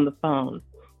impatient on the phone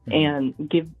and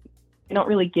they don't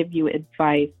really give you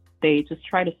advice. They just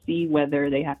try to see whether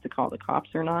they have to call the cops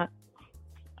or not.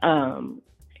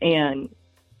 And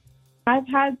I've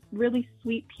had really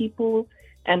sweet people,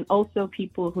 and also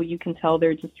people who you can tell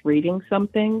they're just reading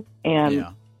something and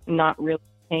not really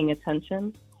paying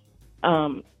attention.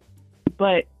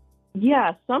 But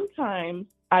yeah, sometimes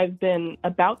I've been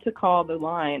about to call the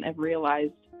line. I've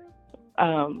realized,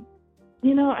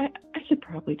 you know, I should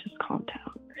probably just calm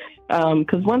down.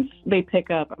 Because once they pick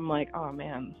up, I'm like, oh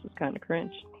man, this is kind of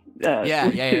cringe.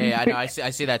 Yeah. I know. I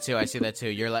see that too.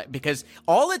 You're like, because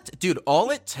all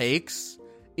it takes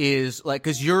is, like,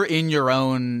 because you're in your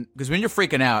own, because when you're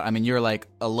freaking out, I mean, you're like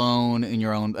alone in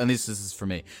your own, and this is for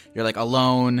me, you're like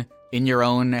alone in your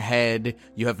own head,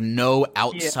 you have no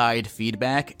outside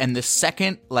feedback, and the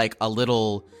second, like, there's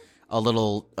a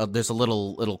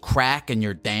little crack in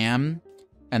your dam,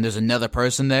 and there's another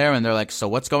person there, and they're like, so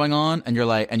what's going on? And you're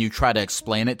like, and you try to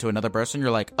explain it to another person, you're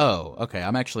like, oh, okay,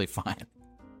 I'm actually fine.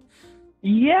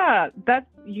 Yeah, that's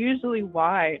usually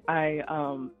why I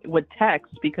would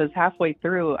text, because halfway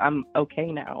through I'm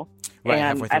okay now, right,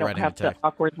 and I don't have to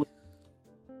awkwardly.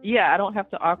 Yeah, I don't have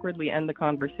to awkwardly end the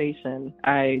conversation.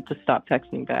 I just stop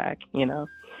texting back, you know.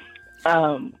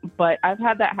 But I've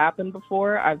had that happen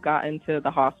before. I've gotten to the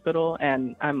hospital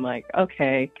and I'm like,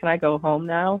 okay, can I go home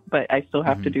now? But I still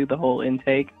have to do the whole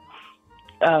intake.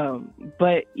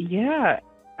 But yeah,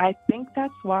 I think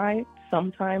that's why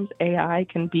sometimes AI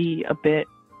can be a bit,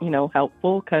 you know,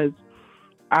 helpful, because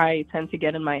I tend to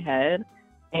get in my head,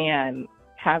 and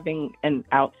having an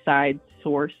outside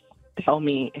source tell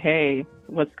me, hey,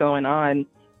 what's going on,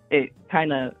 it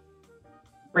kind of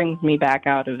brings me back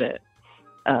out of it.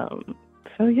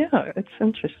 So yeah, it's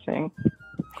interesting.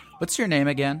 What's your name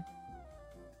again?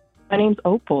 My name's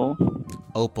Opal.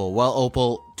 Opal. Well,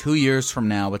 Opal, 2 years from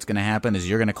now, what's going to happen is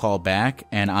you're going to call back,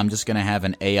 and I'm just going to have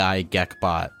an AI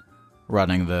Gekbot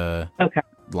running the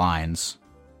lines.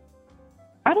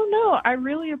 I don't know. I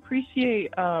really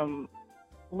appreciate,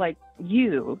 like,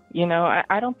 you know,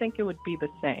 I don't think it would be the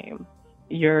same.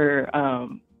 Your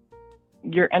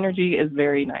energy is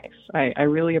very nice. I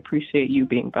really appreciate you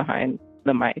being behind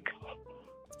the mic.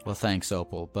 Well, thanks,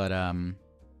 Opal. But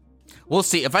we'll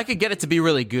see. If I could get it to be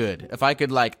really good, if I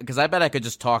could, like, because I bet I could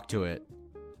just talk to it.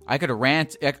 I could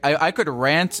rant. I could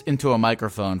rant into a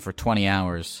microphone for 20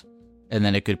 hours, and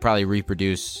then it could probably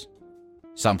reproduce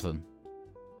something.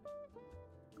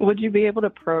 Would you be able to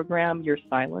program your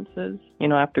silences? You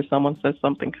know, after someone says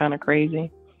something kind of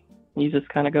crazy, you just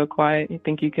kind of go quiet. You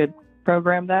think you could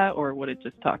program that, or would it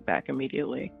just talk back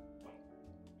immediately?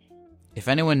 If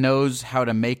anyone knows how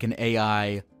to make an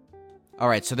AI... All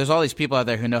right, so there's all these people out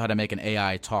there who know how to make an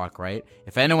AI talk, right?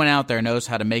 If anyone out there knows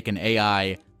how to make an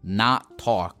AI not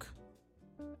talk,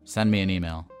 send me an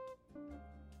email.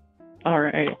 All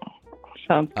right.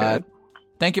 Sounds good.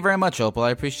 Thank you very much, Opal.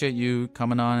 I appreciate you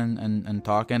coming on and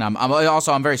talking.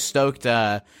 I'm very stoked.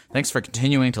 Thanks for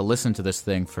continuing to listen to this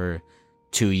thing for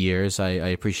 2 years. I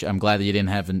appreciate. I'm glad that you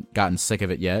haven't gotten sick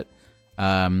of it yet.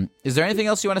 Is there anything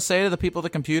else you want to say to the people at the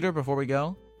computer before we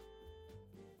go?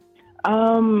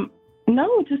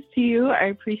 No, just to you. I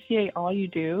appreciate all you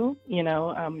do. You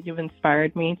know, you've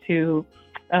inspired me to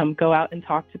go out and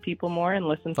talk to people more and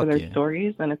listen to their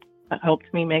stories, and it's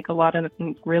helped me make a lot of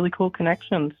really cool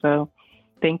connections. So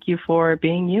thank you for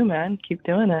being you, man. Keep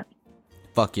doing it.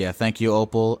 Fuck yeah. Thank you,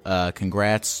 Opal.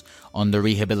 Congrats on the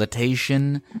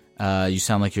rehabilitation. You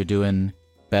sound like you're doing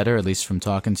better, at least from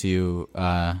talking to you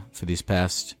for these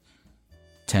past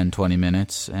 10, 20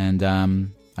 minutes. And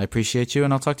I appreciate you,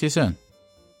 and I'll talk to you soon.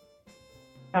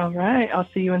 All right. I'll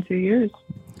see you in 2 years.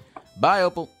 Bye,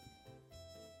 Opal.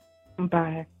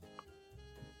 Bye.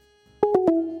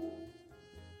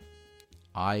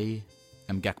 I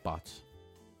am Gekbot.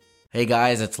 Hey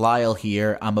guys, it's Lyle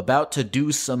here. I'm about to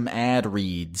do some ad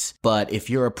reads, but if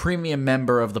you're a premium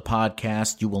member of the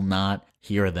podcast, you will not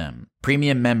hear them.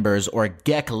 Premium members, or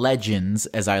Gek Legends,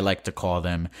 as I like to call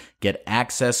them, get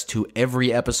access to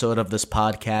every episode of this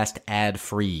podcast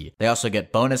ad-free. They also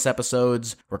get bonus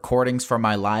episodes, recordings from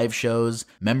my live shows,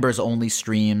 members-only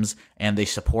streams, and they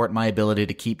support my ability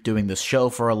to keep doing this show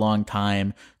for a long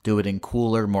time, do it in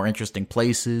cooler, more interesting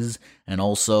places, and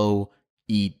also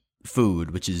eat food,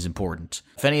 which is important.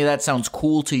 If any of that sounds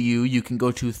cool to you, you can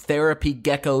go to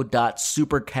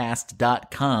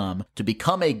therapygecko.supercast.com to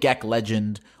become a Gek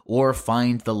Legend or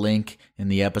find the link in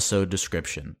the episode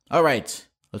description. All right,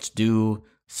 let's do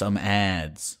some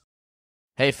ads.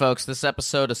 Hey folks, this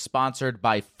episode is sponsored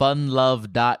by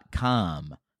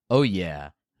funlove.com. Oh yeah,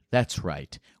 that's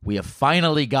right. We have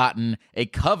finally gotten a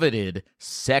coveted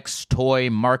sex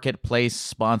toy marketplace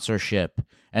sponsorship.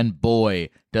 And boy,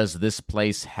 does this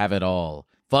place have it all.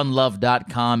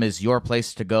 Funlove.com is your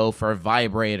place to go for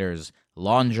vibrators,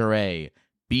 lingerie,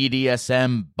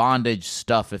 BDSM bondage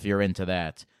stuff if you're into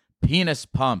that, penis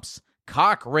pumps,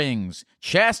 cock rings,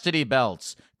 chastity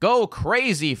belts. Go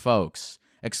crazy, folks.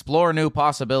 Explore new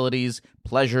possibilities,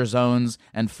 pleasure zones,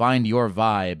 and find your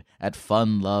vibe at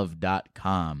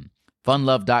funlove.com.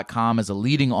 Funlove.com is a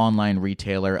leading online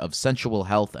retailer of sensual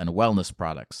health and wellness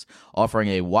products, offering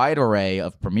a wide array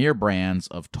of premier brands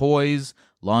of toys,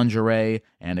 lingerie,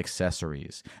 and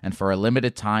accessories. And for a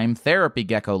limited time, Therapy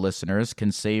Gecko listeners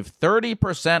can save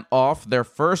 30% off their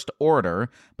first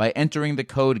order by entering the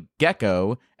code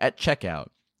GECKO at checkout.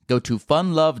 Go to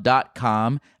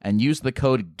funlove.com and use the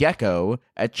code GECKO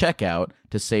at checkout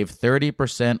to save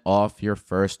 30% off your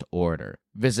first order.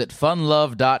 Visit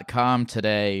funlove.com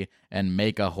today and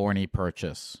make a horny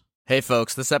purchase. Hey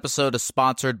folks, this episode is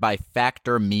sponsored by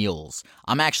Factor Meals.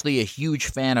 I'm actually a huge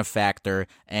fan of Factor,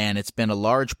 and it's been a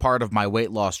large part of my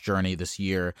weight loss journey this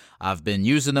year. I've been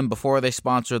using them before they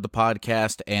sponsored the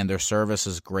podcast, and their service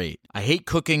is great. I hate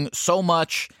cooking so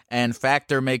much, and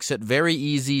Factor makes it very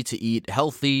easy to eat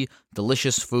healthy,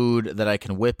 delicious food that I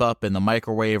can whip up in the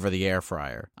microwave or the air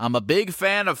fryer. I'm a big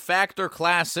fan of Factor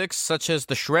classics such as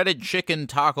the shredded chicken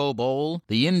taco bowl,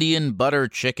 the Indian butter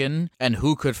chicken, and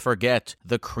who could forget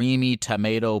the creamy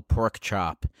tomato pork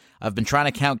chop. I've been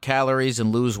trying to count calories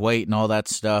and lose weight and all that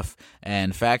stuff,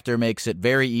 and Factor makes it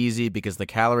very easy because the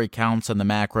calorie counts and the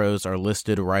macros are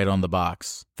listed right on the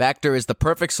box. Factor is the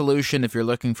perfect solution if you're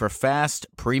looking for fast,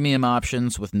 premium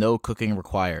options with no cooking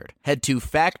required. Head to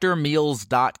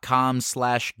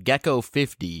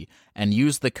factormeals.com/gecko50 and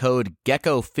use the code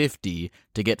GECKO50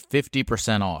 to get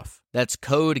 50% off. That's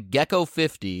code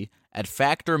GECKO50 at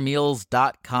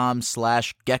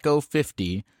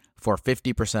factormeals.com/gecko50 for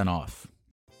 50% off.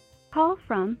 Call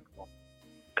from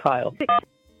Kyle.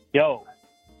 Yo.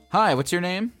 Hi, what's your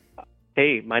name?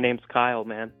 Hey, my name's Kyle,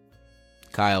 man.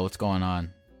 Kyle, what's going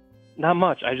on? Not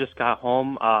much. I just got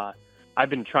home. I've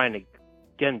been trying to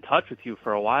get in touch with you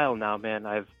for a while now, man.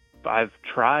 I've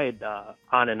tried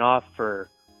on and off for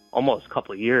almost a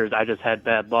couple of years. I just had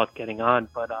bad luck getting on,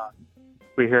 but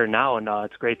we're here now, and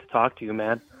it's great to talk to you,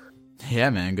 man.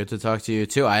 Yeah, man, good to talk to you,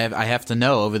 too. I have to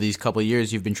know, over these couple of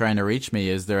years you've been trying to reach me,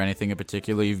 is there anything in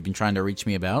particular you've been trying to reach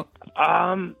me about?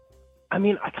 I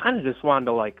mean, I kind of just wanted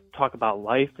to, talk about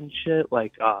life and shit.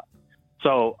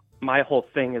 So my whole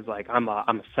thing is like I'm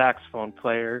a saxophone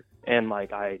player, and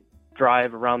like I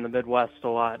drive around the Midwest a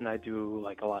lot, and I do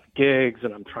like a lot of gigs,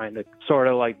 and I'm trying to sort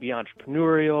of like be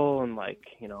entrepreneurial, and like,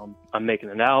 you know, I'm making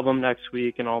an album next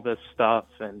week and all this stuff.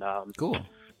 And Cool.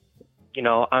 you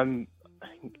know,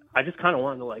 I just kind of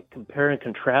wanted to like compare and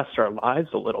contrast our lives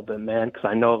a little bit, man, because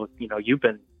I know, you know, you've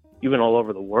been all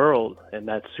over the world, and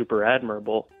that's super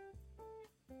admirable.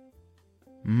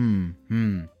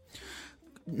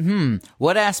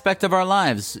 What aspect of our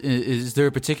lives? Is there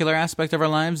a particular aspect of our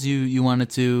lives you wanted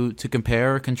to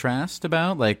compare or contrast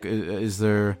about? Like, is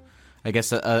there, I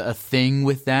guess, a thing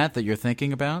with that you're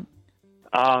thinking about?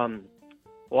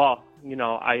 Well, you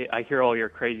know, I hear all your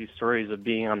crazy stories of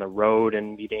being on the road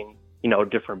and meeting, you know,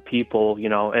 different people, you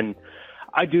know, and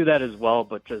I do that as well,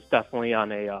 but just definitely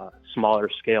on a smaller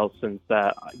scale, since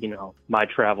that, you know, my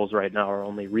travels right now are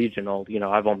only regional. You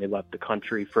know, I've only left the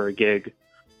country for a gig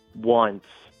once.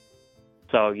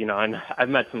 So, you know, and I've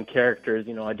met some characters.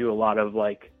 You know, I do a lot of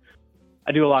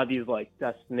these like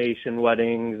destination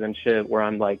weddings and shit where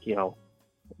I'm like, you know,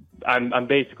 I'm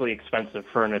basically expensive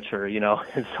furniture, you know,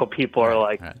 and so people are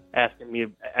like asking me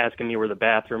where the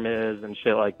bathroom is and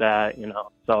shit like that, you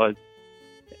know. So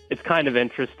it's kind of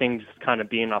interesting, just kind of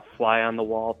being a fly on the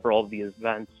wall for all the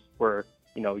events where,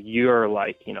 you know, you're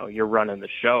like, you know, you're running the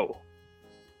show.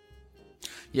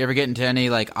 You ever get into any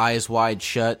like Eyes Wide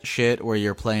Shut shit where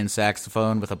you're playing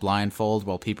saxophone with a blindfold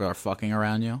while people are fucking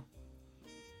around you?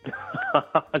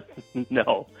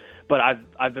 No, but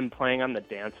I've been playing on the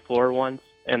dance floor once,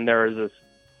 and there's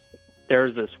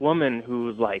this woman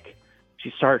who's like,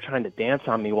 she started trying to dance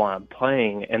on me while I'm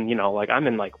playing, and, you know, like I'm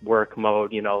in like work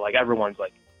mode, you know, like everyone's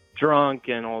like drunk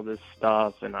and all this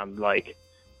stuff, and I'm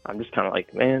just kind of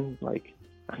like, man, like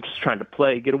I'm just trying to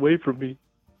play, get away from me.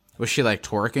 Was she like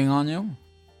twerking on you?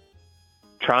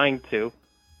 Trying to,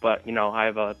 but, you know, I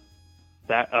have a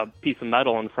piece of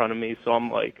metal in front of me, so I'm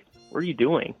like, what are you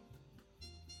doing?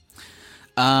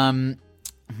 Do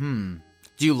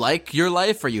you like your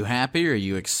life? Are you happy? Are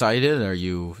you excited?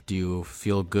 Do you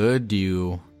feel good?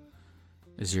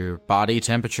 Is your body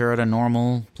temperature at a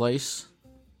normal place?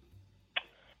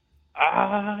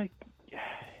 I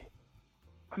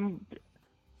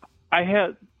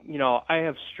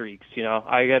have streaks, you know.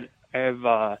 I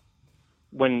have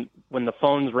when the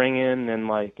phone's ringing and,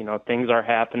 like, you know, things are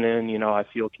happening, you know, I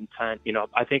feel content. You know,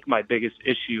 I think my biggest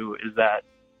issue is that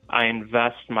I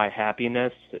invest my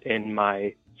happiness in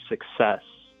my success.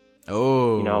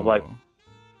 Oh, you know, like,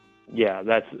 yeah,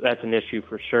 that's an issue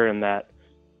for sure. In that,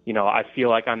 you know, I feel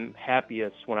like I'm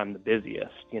happiest when I'm the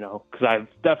busiest, you know, because I've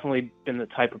definitely been the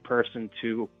type of person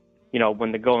to, you know,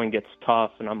 when the going gets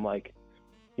tough and I'm like,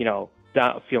 you know,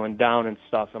 feeling down and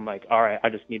stuff, I'm like, all right, I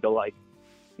just need to, like,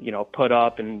 you know, put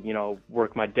up and, you know,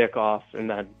 work my dick off and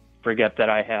then forget that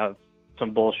I have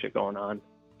some bullshit going on.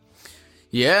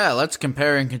 Yeah, let's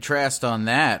compare and contrast on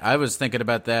that. I was thinking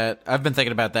about that. I've been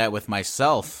thinking about that with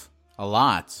myself a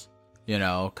lot, you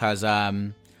know, because,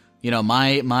 you know,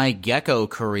 my gecko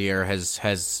career has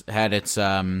had its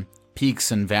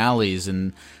peaks and valleys,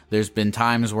 and there's been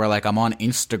times where, like, I'm on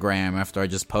Instagram after I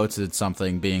just posted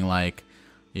something being like,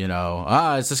 you know,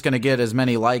 is this going to get as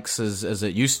many likes as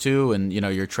it used to? And, you know,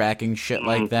 you're tracking shit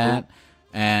like that.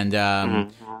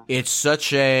 And it's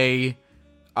such a...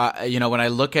 you know, when I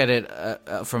look at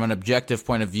it from an objective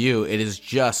point of view, it is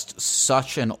just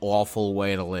such an awful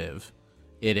way to live.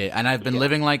 It is, and I've been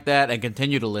living like that and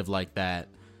continue to live like that.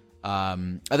 I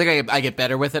think I get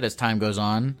better with it as time goes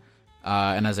on,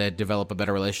 and as I develop a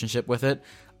better relationship with it.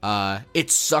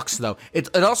 It sucks though.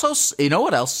 It also, you know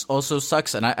what else also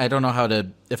sucks, and I don't know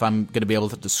if I'm going to be able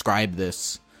to describe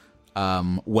this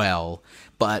well,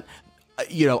 but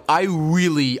you know,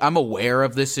 I'm aware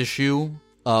of this issue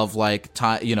of, like,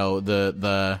 you know,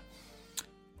 the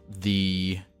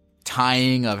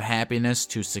tying of happiness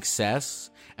to success,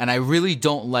 and I really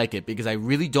don't like it because I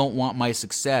really don't want my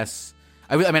success.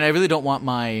 I really don't want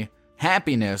my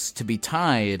happiness to be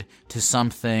tied to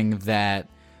something that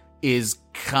is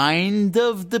kind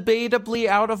of debatably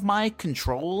out of my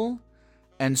control.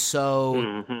 And so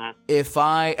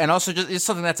and also just it's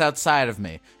something that's outside of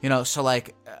me, you know. So,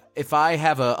 like, if I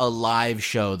have a live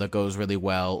show that goes really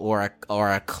well, or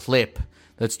a clip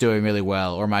that's doing really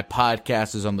well, or my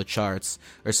podcast is on the charts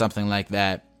or something like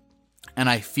that, and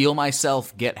I feel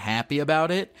myself get happy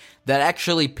about it, that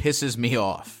actually pisses me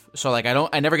off. So, like, I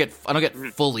don't get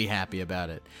fully happy about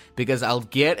it, because I'll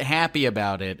get happy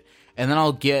about it and then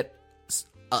I'll get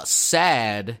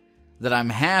sad that I'm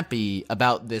happy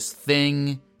about this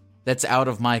thing that's out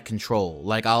of my control.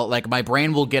 Like, my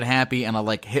brain will get happy and I'll,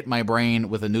 like, hit my brain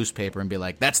with a newspaper and be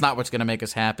like, that's not what's going to make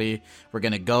us happy. We're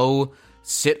going to go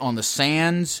sit on the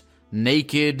sands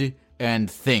naked and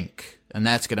think, and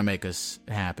that's gonna make us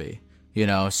happy. You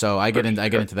know, so I get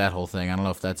into that whole thing. I don't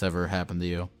know if that's ever happened to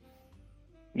you.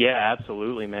 Yeah,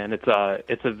 absolutely, man. It's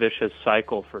a vicious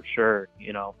cycle for sure.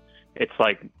 You know, it's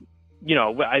like, you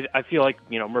know, I feel like,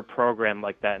 you know, we're programmed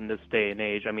like that in this day and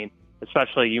age. I mean,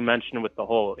 especially you mentioned with the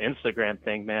whole Instagram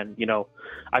thing, man. You know,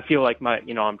 I feel like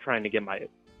I'm trying to get my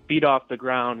feet off the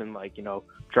ground and, like, you know,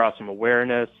 draw some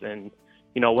awareness. And,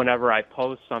 you know, whenever I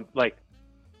post like,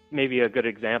 maybe a good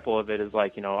example of it is,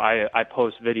 like, you know, I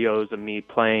post videos of me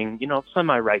playing, you know,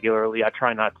 semi-regularly. I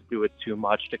try not to do it too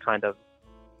much to kind of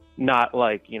not,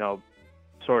 like, you know,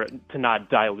 sort of to not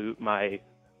dilute my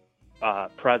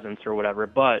presence or whatever.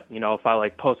 But, you know, if I,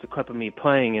 like, post a clip of me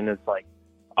playing and it's like,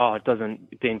 oh, it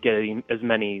didn't get as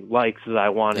many likes as I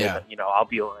wanted, Yeah. you know, I'll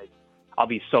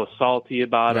be so salty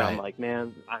about it. Right. I'm like,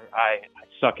 man, I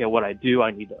suck at what I do.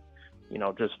 I need to, you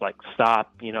know, just, like,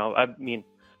 stop. You know, I mean,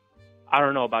 I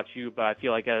don't know about you, but I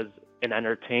feel like as an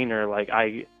entertainer, like,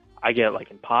 I get, like,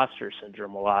 imposter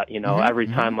syndrome a lot, you know. Mhm,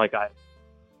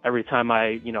 every time I,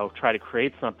 you know, try to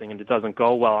create something and it doesn't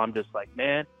go well, I'm just like,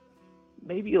 man,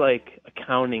 maybe, like,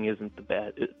 accounting isn't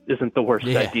the worst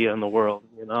idea in the world,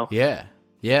 you know? Yeah.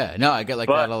 No, I get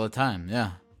that all the time.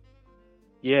 Yeah.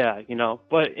 Yeah, you know,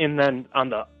 and then on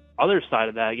the other side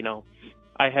of that, you know,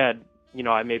 I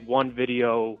made one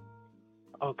video,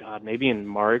 oh God, maybe in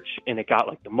March, and it got,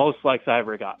 like, the most likes I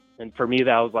ever got. And for me,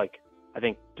 that was, like, I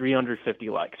think 350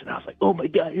 likes. And I was like, oh my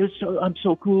God, I'm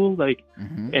so cool. Like,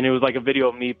 Mm-hmm. and it was like a video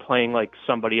of me playing, like,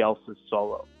 somebody else's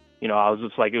solo. You know, I was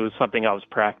just like, it was something I was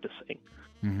practicing,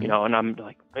 Mm-hmm. you know, and I'm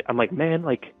like, man,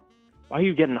 like, why are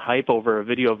you getting hype over a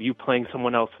video of you playing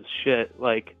someone else's shit?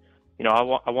 Like, you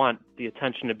know, I want the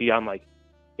attention to be on, like,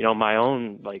 you know, my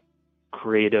own, like,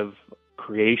 creative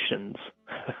creations.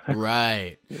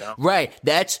 Right. You know? Right.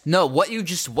 What you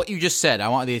just said. I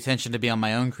want the attention to be on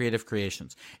my own creative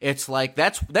creations. It's like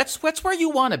that's where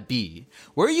you want to be.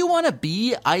 Where you want to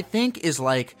be, I think, is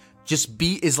like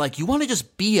you want to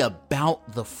just be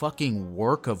about the fucking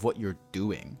work of what you're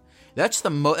doing. That's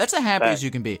the happy as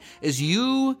you can be. Is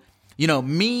you know,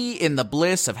 me in the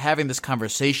bliss of having this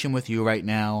conversation with you right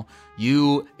now,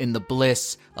 you in the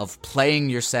bliss of playing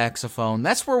your saxophone.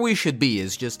 That's where we should be,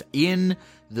 is just in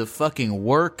the fucking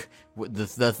work.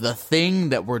 The thing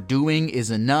that we're doing is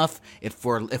enough. If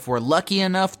we're lucky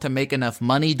enough to make enough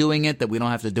money doing it that we don't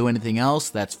have to do anything else,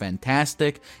 that's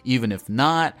fantastic. Even if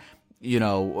not, you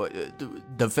know,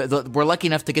 we're lucky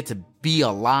enough to get to be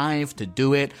alive to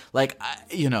do it. Like,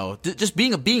 you know, just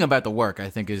being about the work,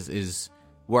 I think is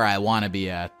where I want to be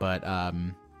at. But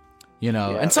you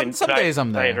know, and some days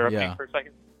I'm there. Can I interrupt Yeah, you for a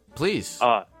second? please.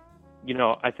 You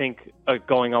know, I think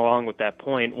going along with that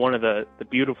point, one of the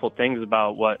beautiful things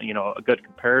about what, you know, a good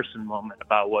comparison moment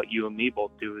about what you and me both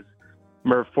do is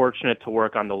we're fortunate to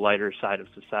work on the lighter side of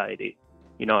society.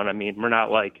 You know what I mean? We're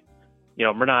not like, you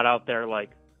know, we're not out there,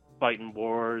 like, fighting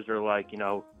wars or, like, you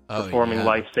know, performing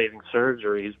life-saving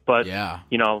surgeries. But,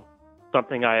 you know,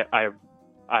 something I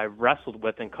wrestled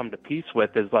with and come to peace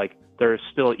with is, like, there is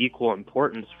still equal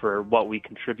importance for what we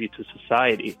contribute to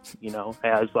society, you know,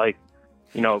 as, like,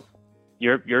 you know,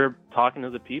 you're talking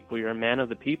to the people, you're a man of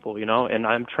the people, you know, and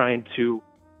I'm trying to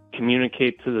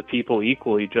communicate to the people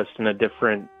equally, just in a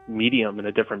different medium and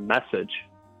a different message,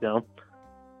 you know.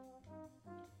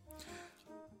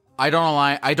 I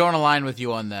don't align with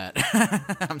you on that.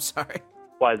 I'm sorry.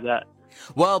 Why is that?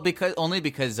 Well, because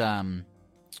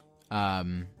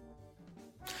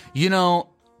you know,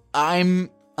 I'm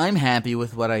happy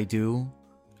with what I do,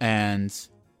 and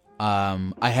I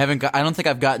don't think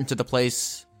I've gotten to the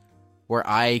place where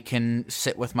I can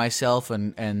sit with myself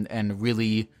and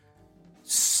really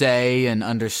say and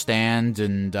understand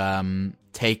and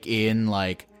take in,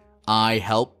 like, I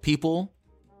help people,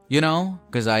 you know,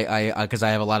 because I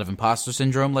have a lot of imposter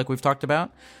syndrome, like we've talked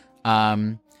about.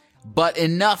 But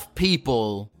enough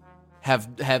people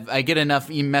I get enough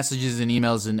messages and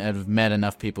emails and have met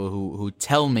enough people who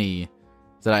tell me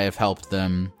that I have helped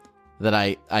them, that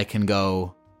I can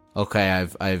go, okay,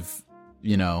 I've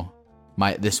you know,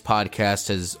 this podcast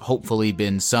has hopefully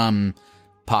been some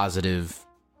positive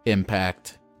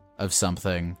impact of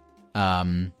something.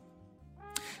 But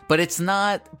it's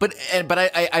not, but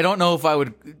I don't know if I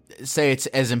would say it's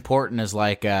as important as,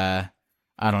 like, I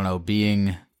don't know,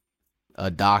 being a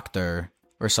doctor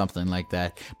or something like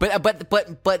that. But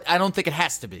I don't think it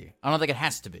has to be. I don't think it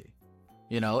has to be.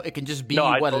 You know, it can just be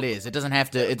what it is. It doesn't have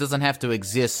to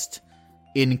exist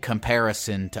in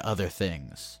comparison to other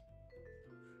things.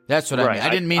 That's what I mean. I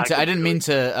didn't mean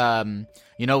to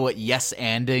you know what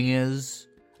yes-anding is?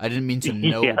 I didn't mean to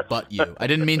know Yes. but you. I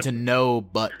didn't mean to know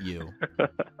but you.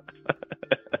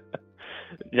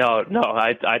 No,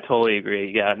 I totally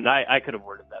agree. Yeah, and I could have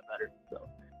worded that better. So,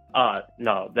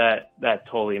 no, that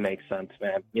totally makes sense,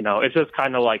 man. You know, it's just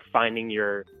kind of like finding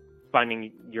your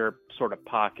sort of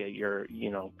pocket. I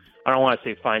don't want to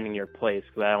say finding your place,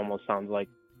 because that almost sounds like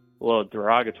a little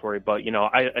derogatory. But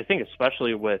I think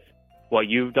especially with what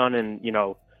you've done and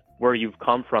where you've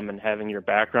come from and having your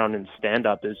background in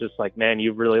stand-up is just like, man,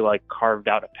 you've really like carved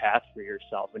out a path for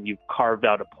yourself, and you've carved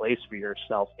out a place for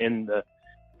yourself in the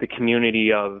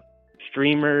community of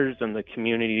streamers and the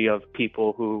community of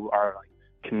people who are like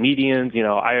comedians.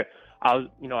 I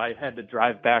had to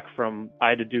drive back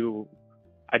I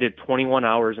did 21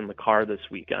 hours in the car this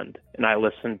weekend, and I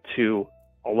listened to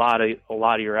a lot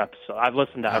of your episodes. I've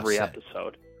listened to every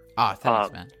episode. Ah,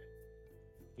 thanks, man.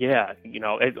 Yeah,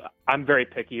 I'm very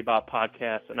picky about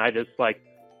podcasts, and I just like,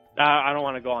 I don't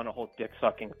want to go on a whole dick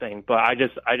sucking thing, but I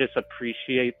just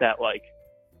appreciate that, like,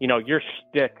 your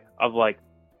shtick of like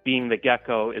being the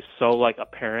gecko is so like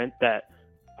apparent that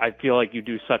I feel like you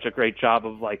do such a great job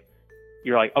of like,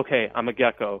 you're like, okay, I'm a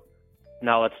gecko,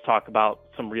 now let's talk about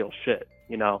some real shit,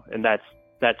 and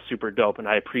that's super dope, and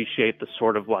I appreciate the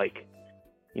sort of like,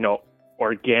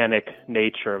 organic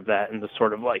nature of that and the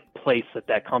sort of like place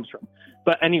that comes from.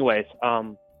 But anyways,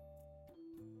 man,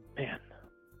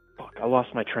 fuck, I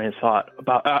lost my train of thought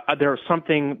about, there was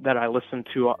something that I listened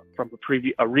to from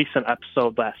a recent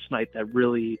episode last night that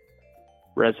really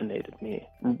resonated with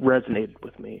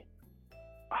me.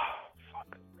 Oh,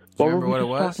 fuck. Do you remember what it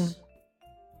was?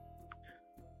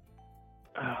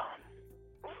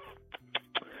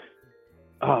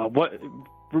 What?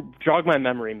 Jog my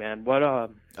memory, man. What?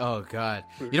 Oh God!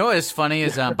 You know what is funny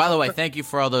is, by the way, thank you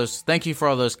for all those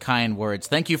kind words.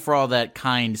 Thank you for all that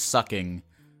kind sucking.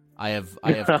 I have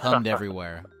cummed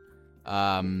everywhere.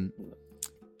 You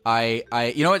know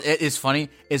what is funny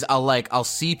is I'll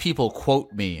see people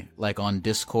quote me like on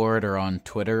Discord or on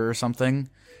Twitter or something,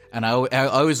 and I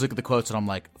always look at the quotes and I'm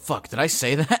like, fuck, did I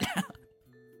say that?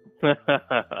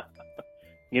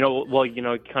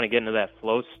 Kind of get into that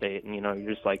flow state, and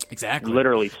you're just like exactly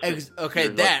literally. Okay,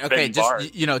 that like, okay, just bars.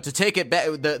 To take it back,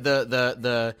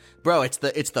 the bro, it's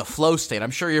the flow state.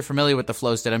 I'm sure you're familiar with the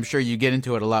flow state. I'm sure you get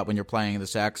into it a lot when you're playing the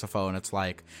saxophone. It's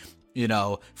like,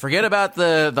 forget about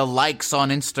the likes on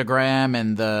Instagram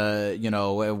and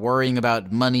the worrying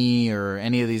about money or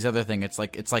any of these other things. It's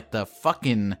like the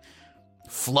fucking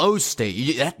flow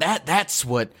state. That's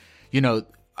what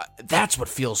that's what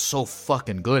feels so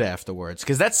fucking good afterwards,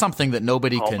 because that's something that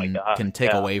nobody can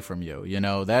take away from you.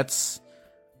 That's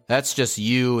just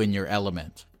you in your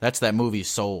element. That's that movie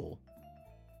Soul.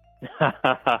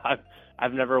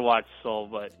 I've never watched Soul,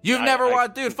 but you've never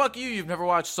watched, dude. Fuck you. You've never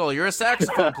watched Soul. You're a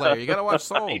saxophone player. You gotta watch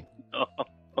Soul.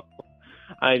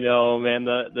 I know, man.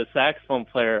 The saxophone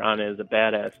player on it is a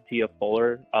badass, Tia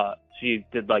Fuller. She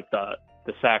did like the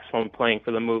saxophone playing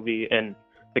for the movie, and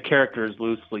the character is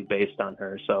loosely based on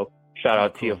her, so shout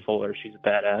out Tia Fuller. She's a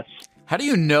badass. How do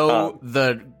you know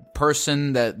the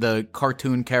person that the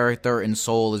cartoon character in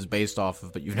Soul is based off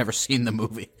of, but you've never seen the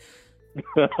movie?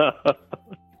 That's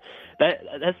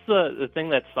the thing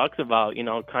that sucks about,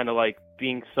 kind of like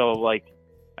being so like,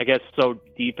 I guess so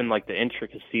deep in like the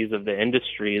intricacies of the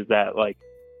industry, is that like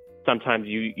sometimes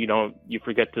you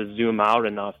forget to zoom out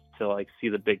enough to like see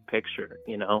the big picture,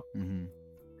 Mm-hmm.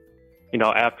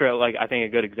 After, like, I think a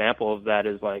good example of that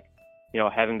is, like,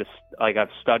 having to, like, I've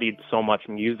studied so much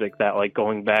music that, like,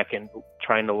 going back and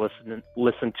trying to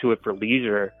listen to it for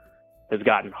leisure has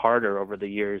gotten harder over the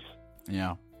years.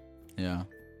 Yeah.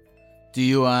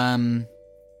 Do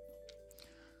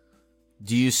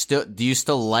you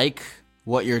still like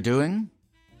what you're doing?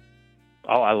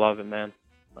 Oh, I love it, man.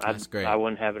 That's great. I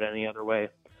wouldn't have it any other way.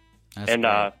 That's and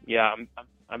great. Yeah,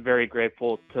 I'm very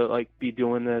grateful to like be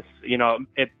doing this.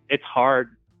 It's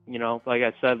hard. Like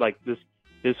I said, like this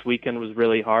weekend was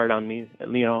really hard on me.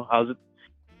 And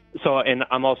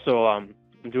I'm also I'm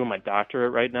doing my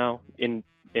doctorate right now in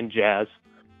jazz.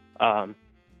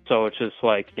 So it's just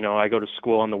like, I go to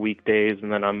school on the weekdays, and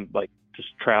then I'm like just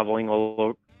traveling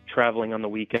on the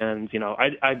weekends.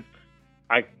 I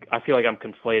feel like I'm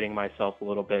conflating myself a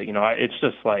little bit. It's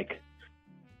just like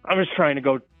I'm just trying to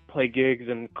go play gigs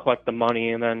and collect the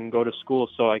money and then go to school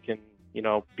so I can,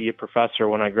 be a professor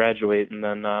when I graduate, and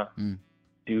then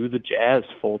do the jazz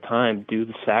full time, do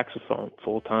the saxophone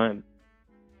full time.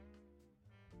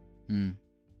 By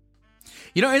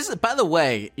the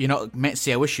way, man,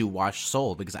 see, I wish you watched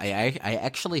Soul, because I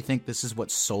actually think this is what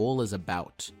Soul is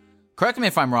about. Correct me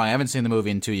if I'm wrong. I haven't seen the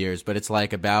movie in 2 years, but it's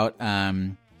like about,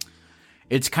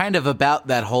 it's kind of about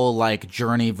that whole like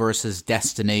journey versus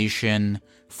destination,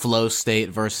 flow state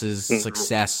versus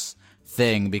success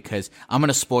thing, because I'm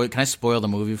going to can I spoil the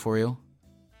movie for you?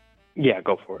 Yeah,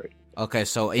 go for it. Okay,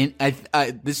 so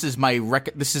this is my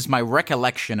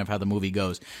recollection of how the movie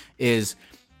goes. Is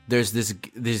there's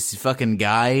this fucking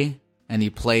guy and he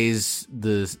plays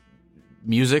the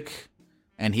music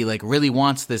and he like really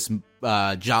wants this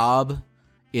job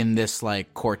in this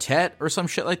like quartet or some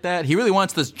shit like that. He really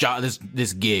wants this job,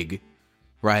 this gig,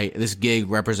 right? This gig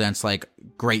represents like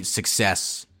great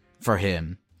success for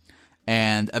him,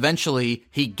 and eventually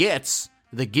he gets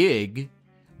the gig.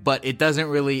 But it doesn't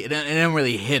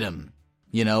really hit him,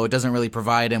 you know. It doesn't really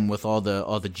provide him with all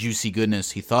the juicy goodness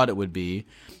he thought it would be,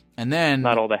 and then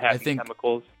not all the happy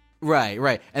chemicals.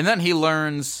 Right, and then he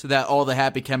learns that all the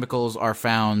happy chemicals are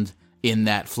found in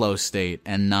that flow state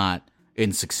and not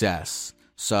in success.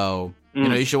 So you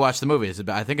know, you should watch the movie.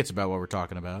 I think it's about what we're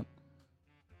talking about.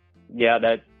 Yeah,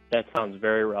 that sounds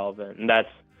very relevant, and that's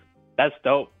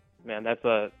dope, man. That's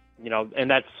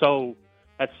and that's so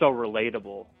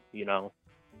relatable, you know.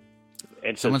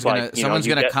 Someone's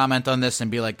gonna comment on this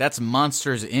and be like, "That's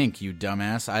Monsters Inc., you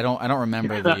dumbass." I don't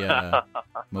remember the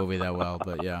movie that well,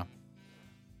 but yeah.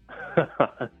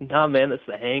 Nah, man, that's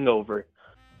The Hangover.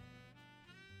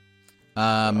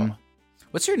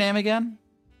 What's your name again?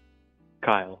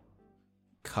 Kyle.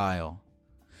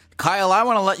 I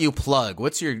want to let you plug.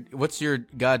 What's your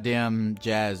goddamn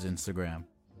jazz Instagram?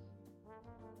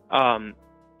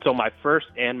 So my first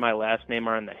and my last name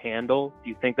are in the handle.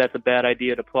 Do you think that's a bad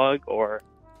idea to plug, or?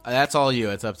 That's all you.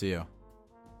 It's up to you.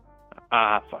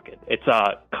 Fuck it. It's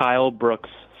Kyle Brooks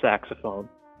Saxophone.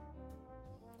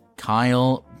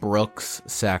 Kyle Brooks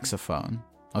Saxophone.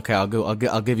 Okay,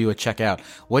 I'll give you a check out.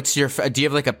 What's your? Do you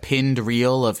have like a pinned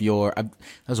reel of your? That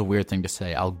was a weird thing to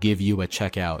say. I'll give you a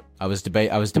check out. I was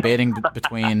debating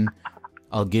between.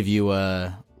 I'll give you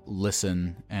a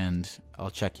listen and I'll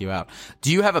check you out.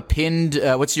 Do you have a pinned?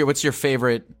 What's your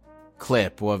favorite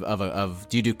clip of?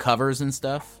 Do you do covers and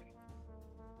stuff?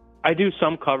 I do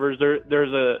some covers.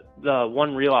 There's the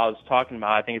one reel I was talking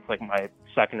about. I think it's like my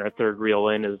second or third reel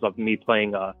in is of me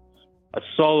playing a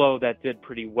solo that did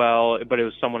pretty well, but it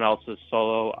was someone else's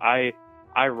solo. I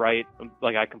write,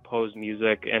 like I compose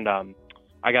music, and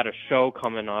I got a show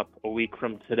coming up a week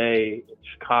from today in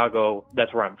Chicago.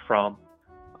 That's where I'm from.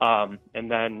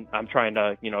 And then I'm trying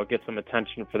to, get some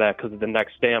attention for that because the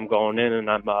next day I'm going in and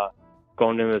I'm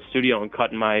going into the studio and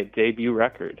cutting my debut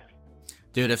record.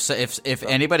 Dude, if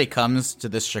anybody comes to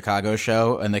this Chicago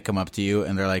show and they come up to you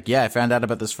and they're like, "Yeah, I found out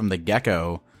about this from the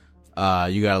Gecko,"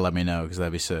 you gotta let me know because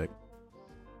that'd be sick.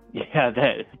 Yeah,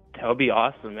 that would be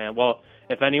awesome, man. Well,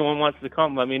 if anyone wants to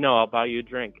come, let me know. I'll buy you a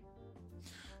drink.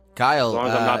 Kyle, as long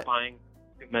as I'm not buying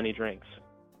too many drinks.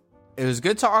 It was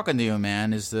good talking to you,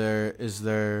 man. Is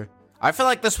there? I feel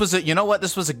like this was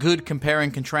this was a good compare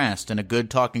and contrast and a good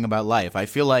talking about life. I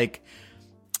feel like,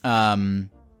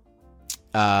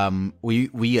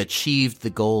 we achieved the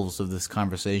goals of this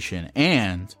conversation,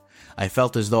 and I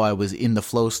felt as though I was in the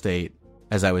flow state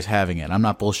as I was having it. I'm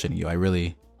not bullshitting you.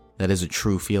 That is a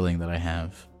true feeling that I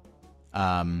have.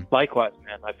 Likewise,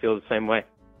 man. I feel the same way.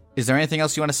 Is there anything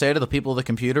else you want to say to the people of the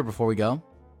computer before we go?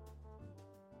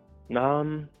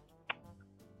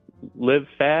 Live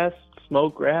fast,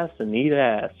 smoke grass, and eat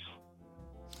ass.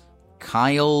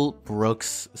 Kyle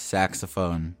Brooks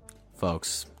Saxophone,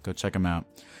 folks. Go check him out.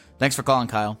 Thanks for calling,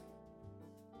 Kyle.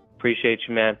 Appreciate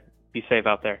you, man. Be safe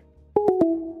out there.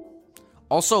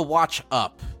 Also, watch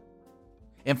Up.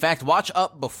 In fact, watch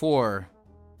Up before...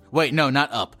 Wait, no,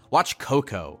 not Up. Watch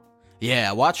Coco.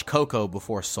 Yeah, watch Coco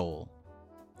before Soul.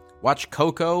 Watch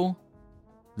Coco,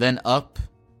 then Up,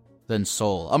 then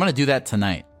Soul. I'm gonna do that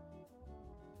tonight.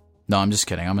 No, I'm just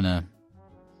kidding. I'm gonna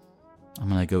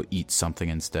go eat something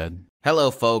instead.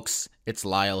 Hello, folks. It's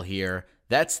Lyle here.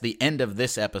 That's the end of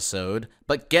this episode,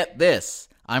 but get this.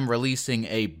 I'm releasing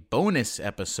a bonus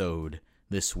episode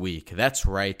this week. That's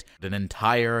right, an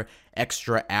entire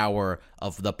extra hour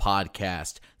of the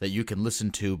podcast that you can listen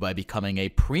to by becoming a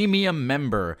premium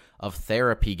member of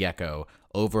Therapy Gecko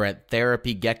over at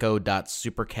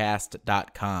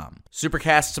therapygecko.supercast.com.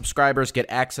 Supercast subscribers get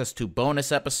access to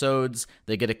bonus episodes.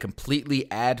 They get a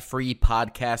completely ad-free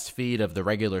podcast feed of the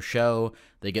regular show.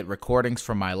 They get recordings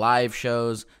from my live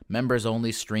shows,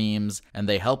 members-only streams, and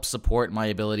they help support my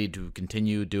ability to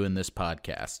continue doing this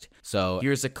podcast. So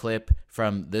here's a clip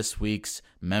from this week's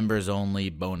members-only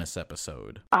bonus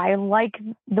episode. I like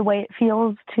the way it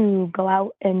feels to go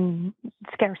out and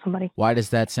scare somebody. Why does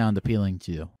that sound appealing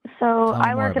to you? So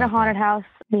I work at a haunted house.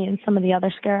 Me and some of the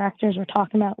other scare actors were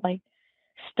talking about like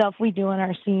stuff we do in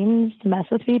our scenes to mess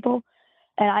with people.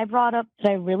 And I brought up that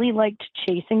I really liked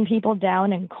chasing people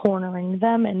down and cornering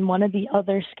them. And one of the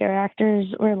other scare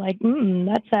actors were like,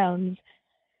 that sounds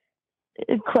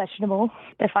questionable.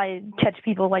 If I catch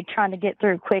people like trying to get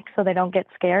through quick so they don't get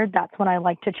scared, that's when I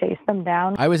like to chase them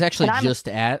down. I was actually just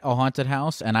at a haunted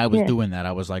house, and I was doing that.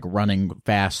 I was like running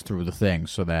fast through the thing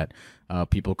so that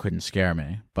people couldn't scare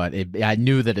me. But I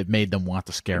knew that it made them want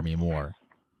to scare me more.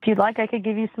 If you'd like, I could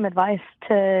give you some advice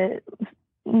to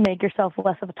make yourself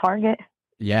less of a target.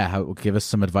 Yeah, give us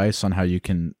some advice on how you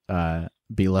can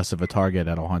be less of a target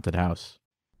at a haunted house.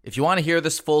 If you want to hear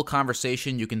this full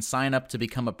conversation, you can sign up to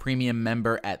become a premium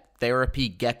member at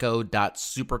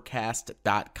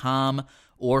therapygecko.supercast.com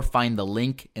or find the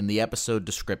link in the episode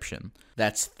description.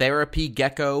 That's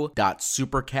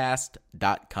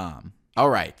therapygecko.supercast.com. All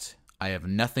right, I have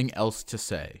nothing else to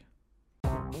say.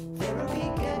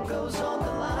 Therapy Gecko's on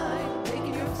the line,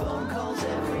 taking your phone calls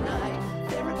every night.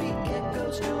 Therapy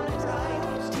Gecko's doing it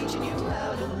right, he's teaching you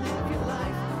how to live your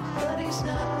life, but he's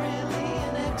not really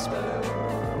an expert.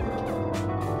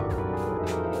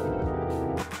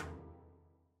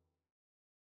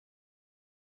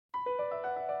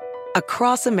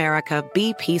 Across America,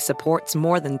 BP supports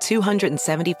more than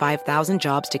 275,000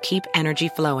 jobs to keep energy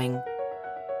flowing.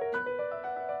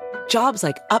 Jobs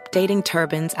like updating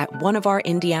turbines at one of our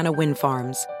Indiana wind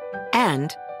farms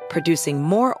and producing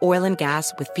more oil and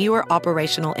gas with fewer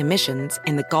operational emissions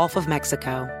in the Gulf of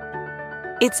Mexico.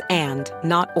 It's and,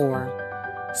 not or.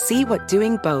 See what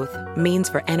doing both means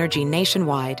for energy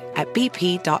nationwide at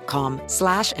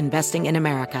bp.com/investing in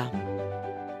America.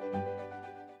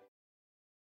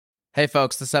 Hey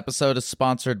folks, this episode is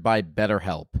sponsored by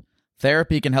BetterHelp.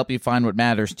 Therapy can help you find what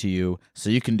matters to you so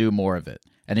you can do more of it.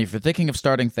 And if you're thinking of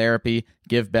starting therapy,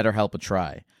 give BetterHelp a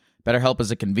try. BetterHelp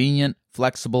is a convenient,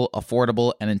 flexible,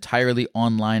 affordable, and entirely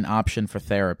online option for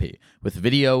therapy, with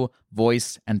video,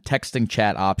 voice, and texting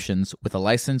chat options with a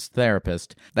licensed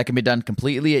therapist that can be done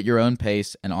completely at your own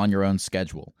pace and on your own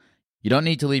schedule. You don't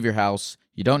need to leave your house.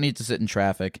 You don't need to sit in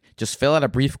traffic. Just fill out a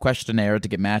brief questionnaire to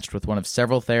get matched with one of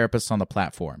several therapists on the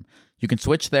platform. You can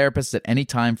switch therapists at any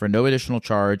time for no additional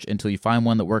charge until you find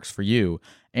one that works for you,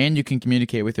 and you can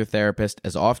communicate with your therapist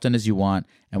as often as you want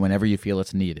and whenever you feel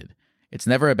it's needed. It's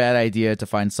never a bad idea to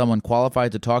find someone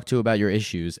qualified to talk to about your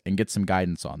issues and get some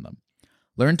guidance on them.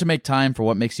 Learn to make time for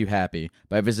what makes you happy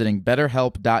by visiting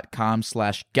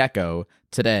betterhelp.com/gecko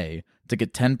today to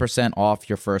get 10% off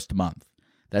your first month.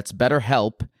 That's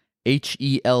BetterHelp,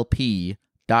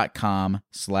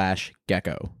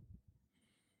 HELP.com/gecko.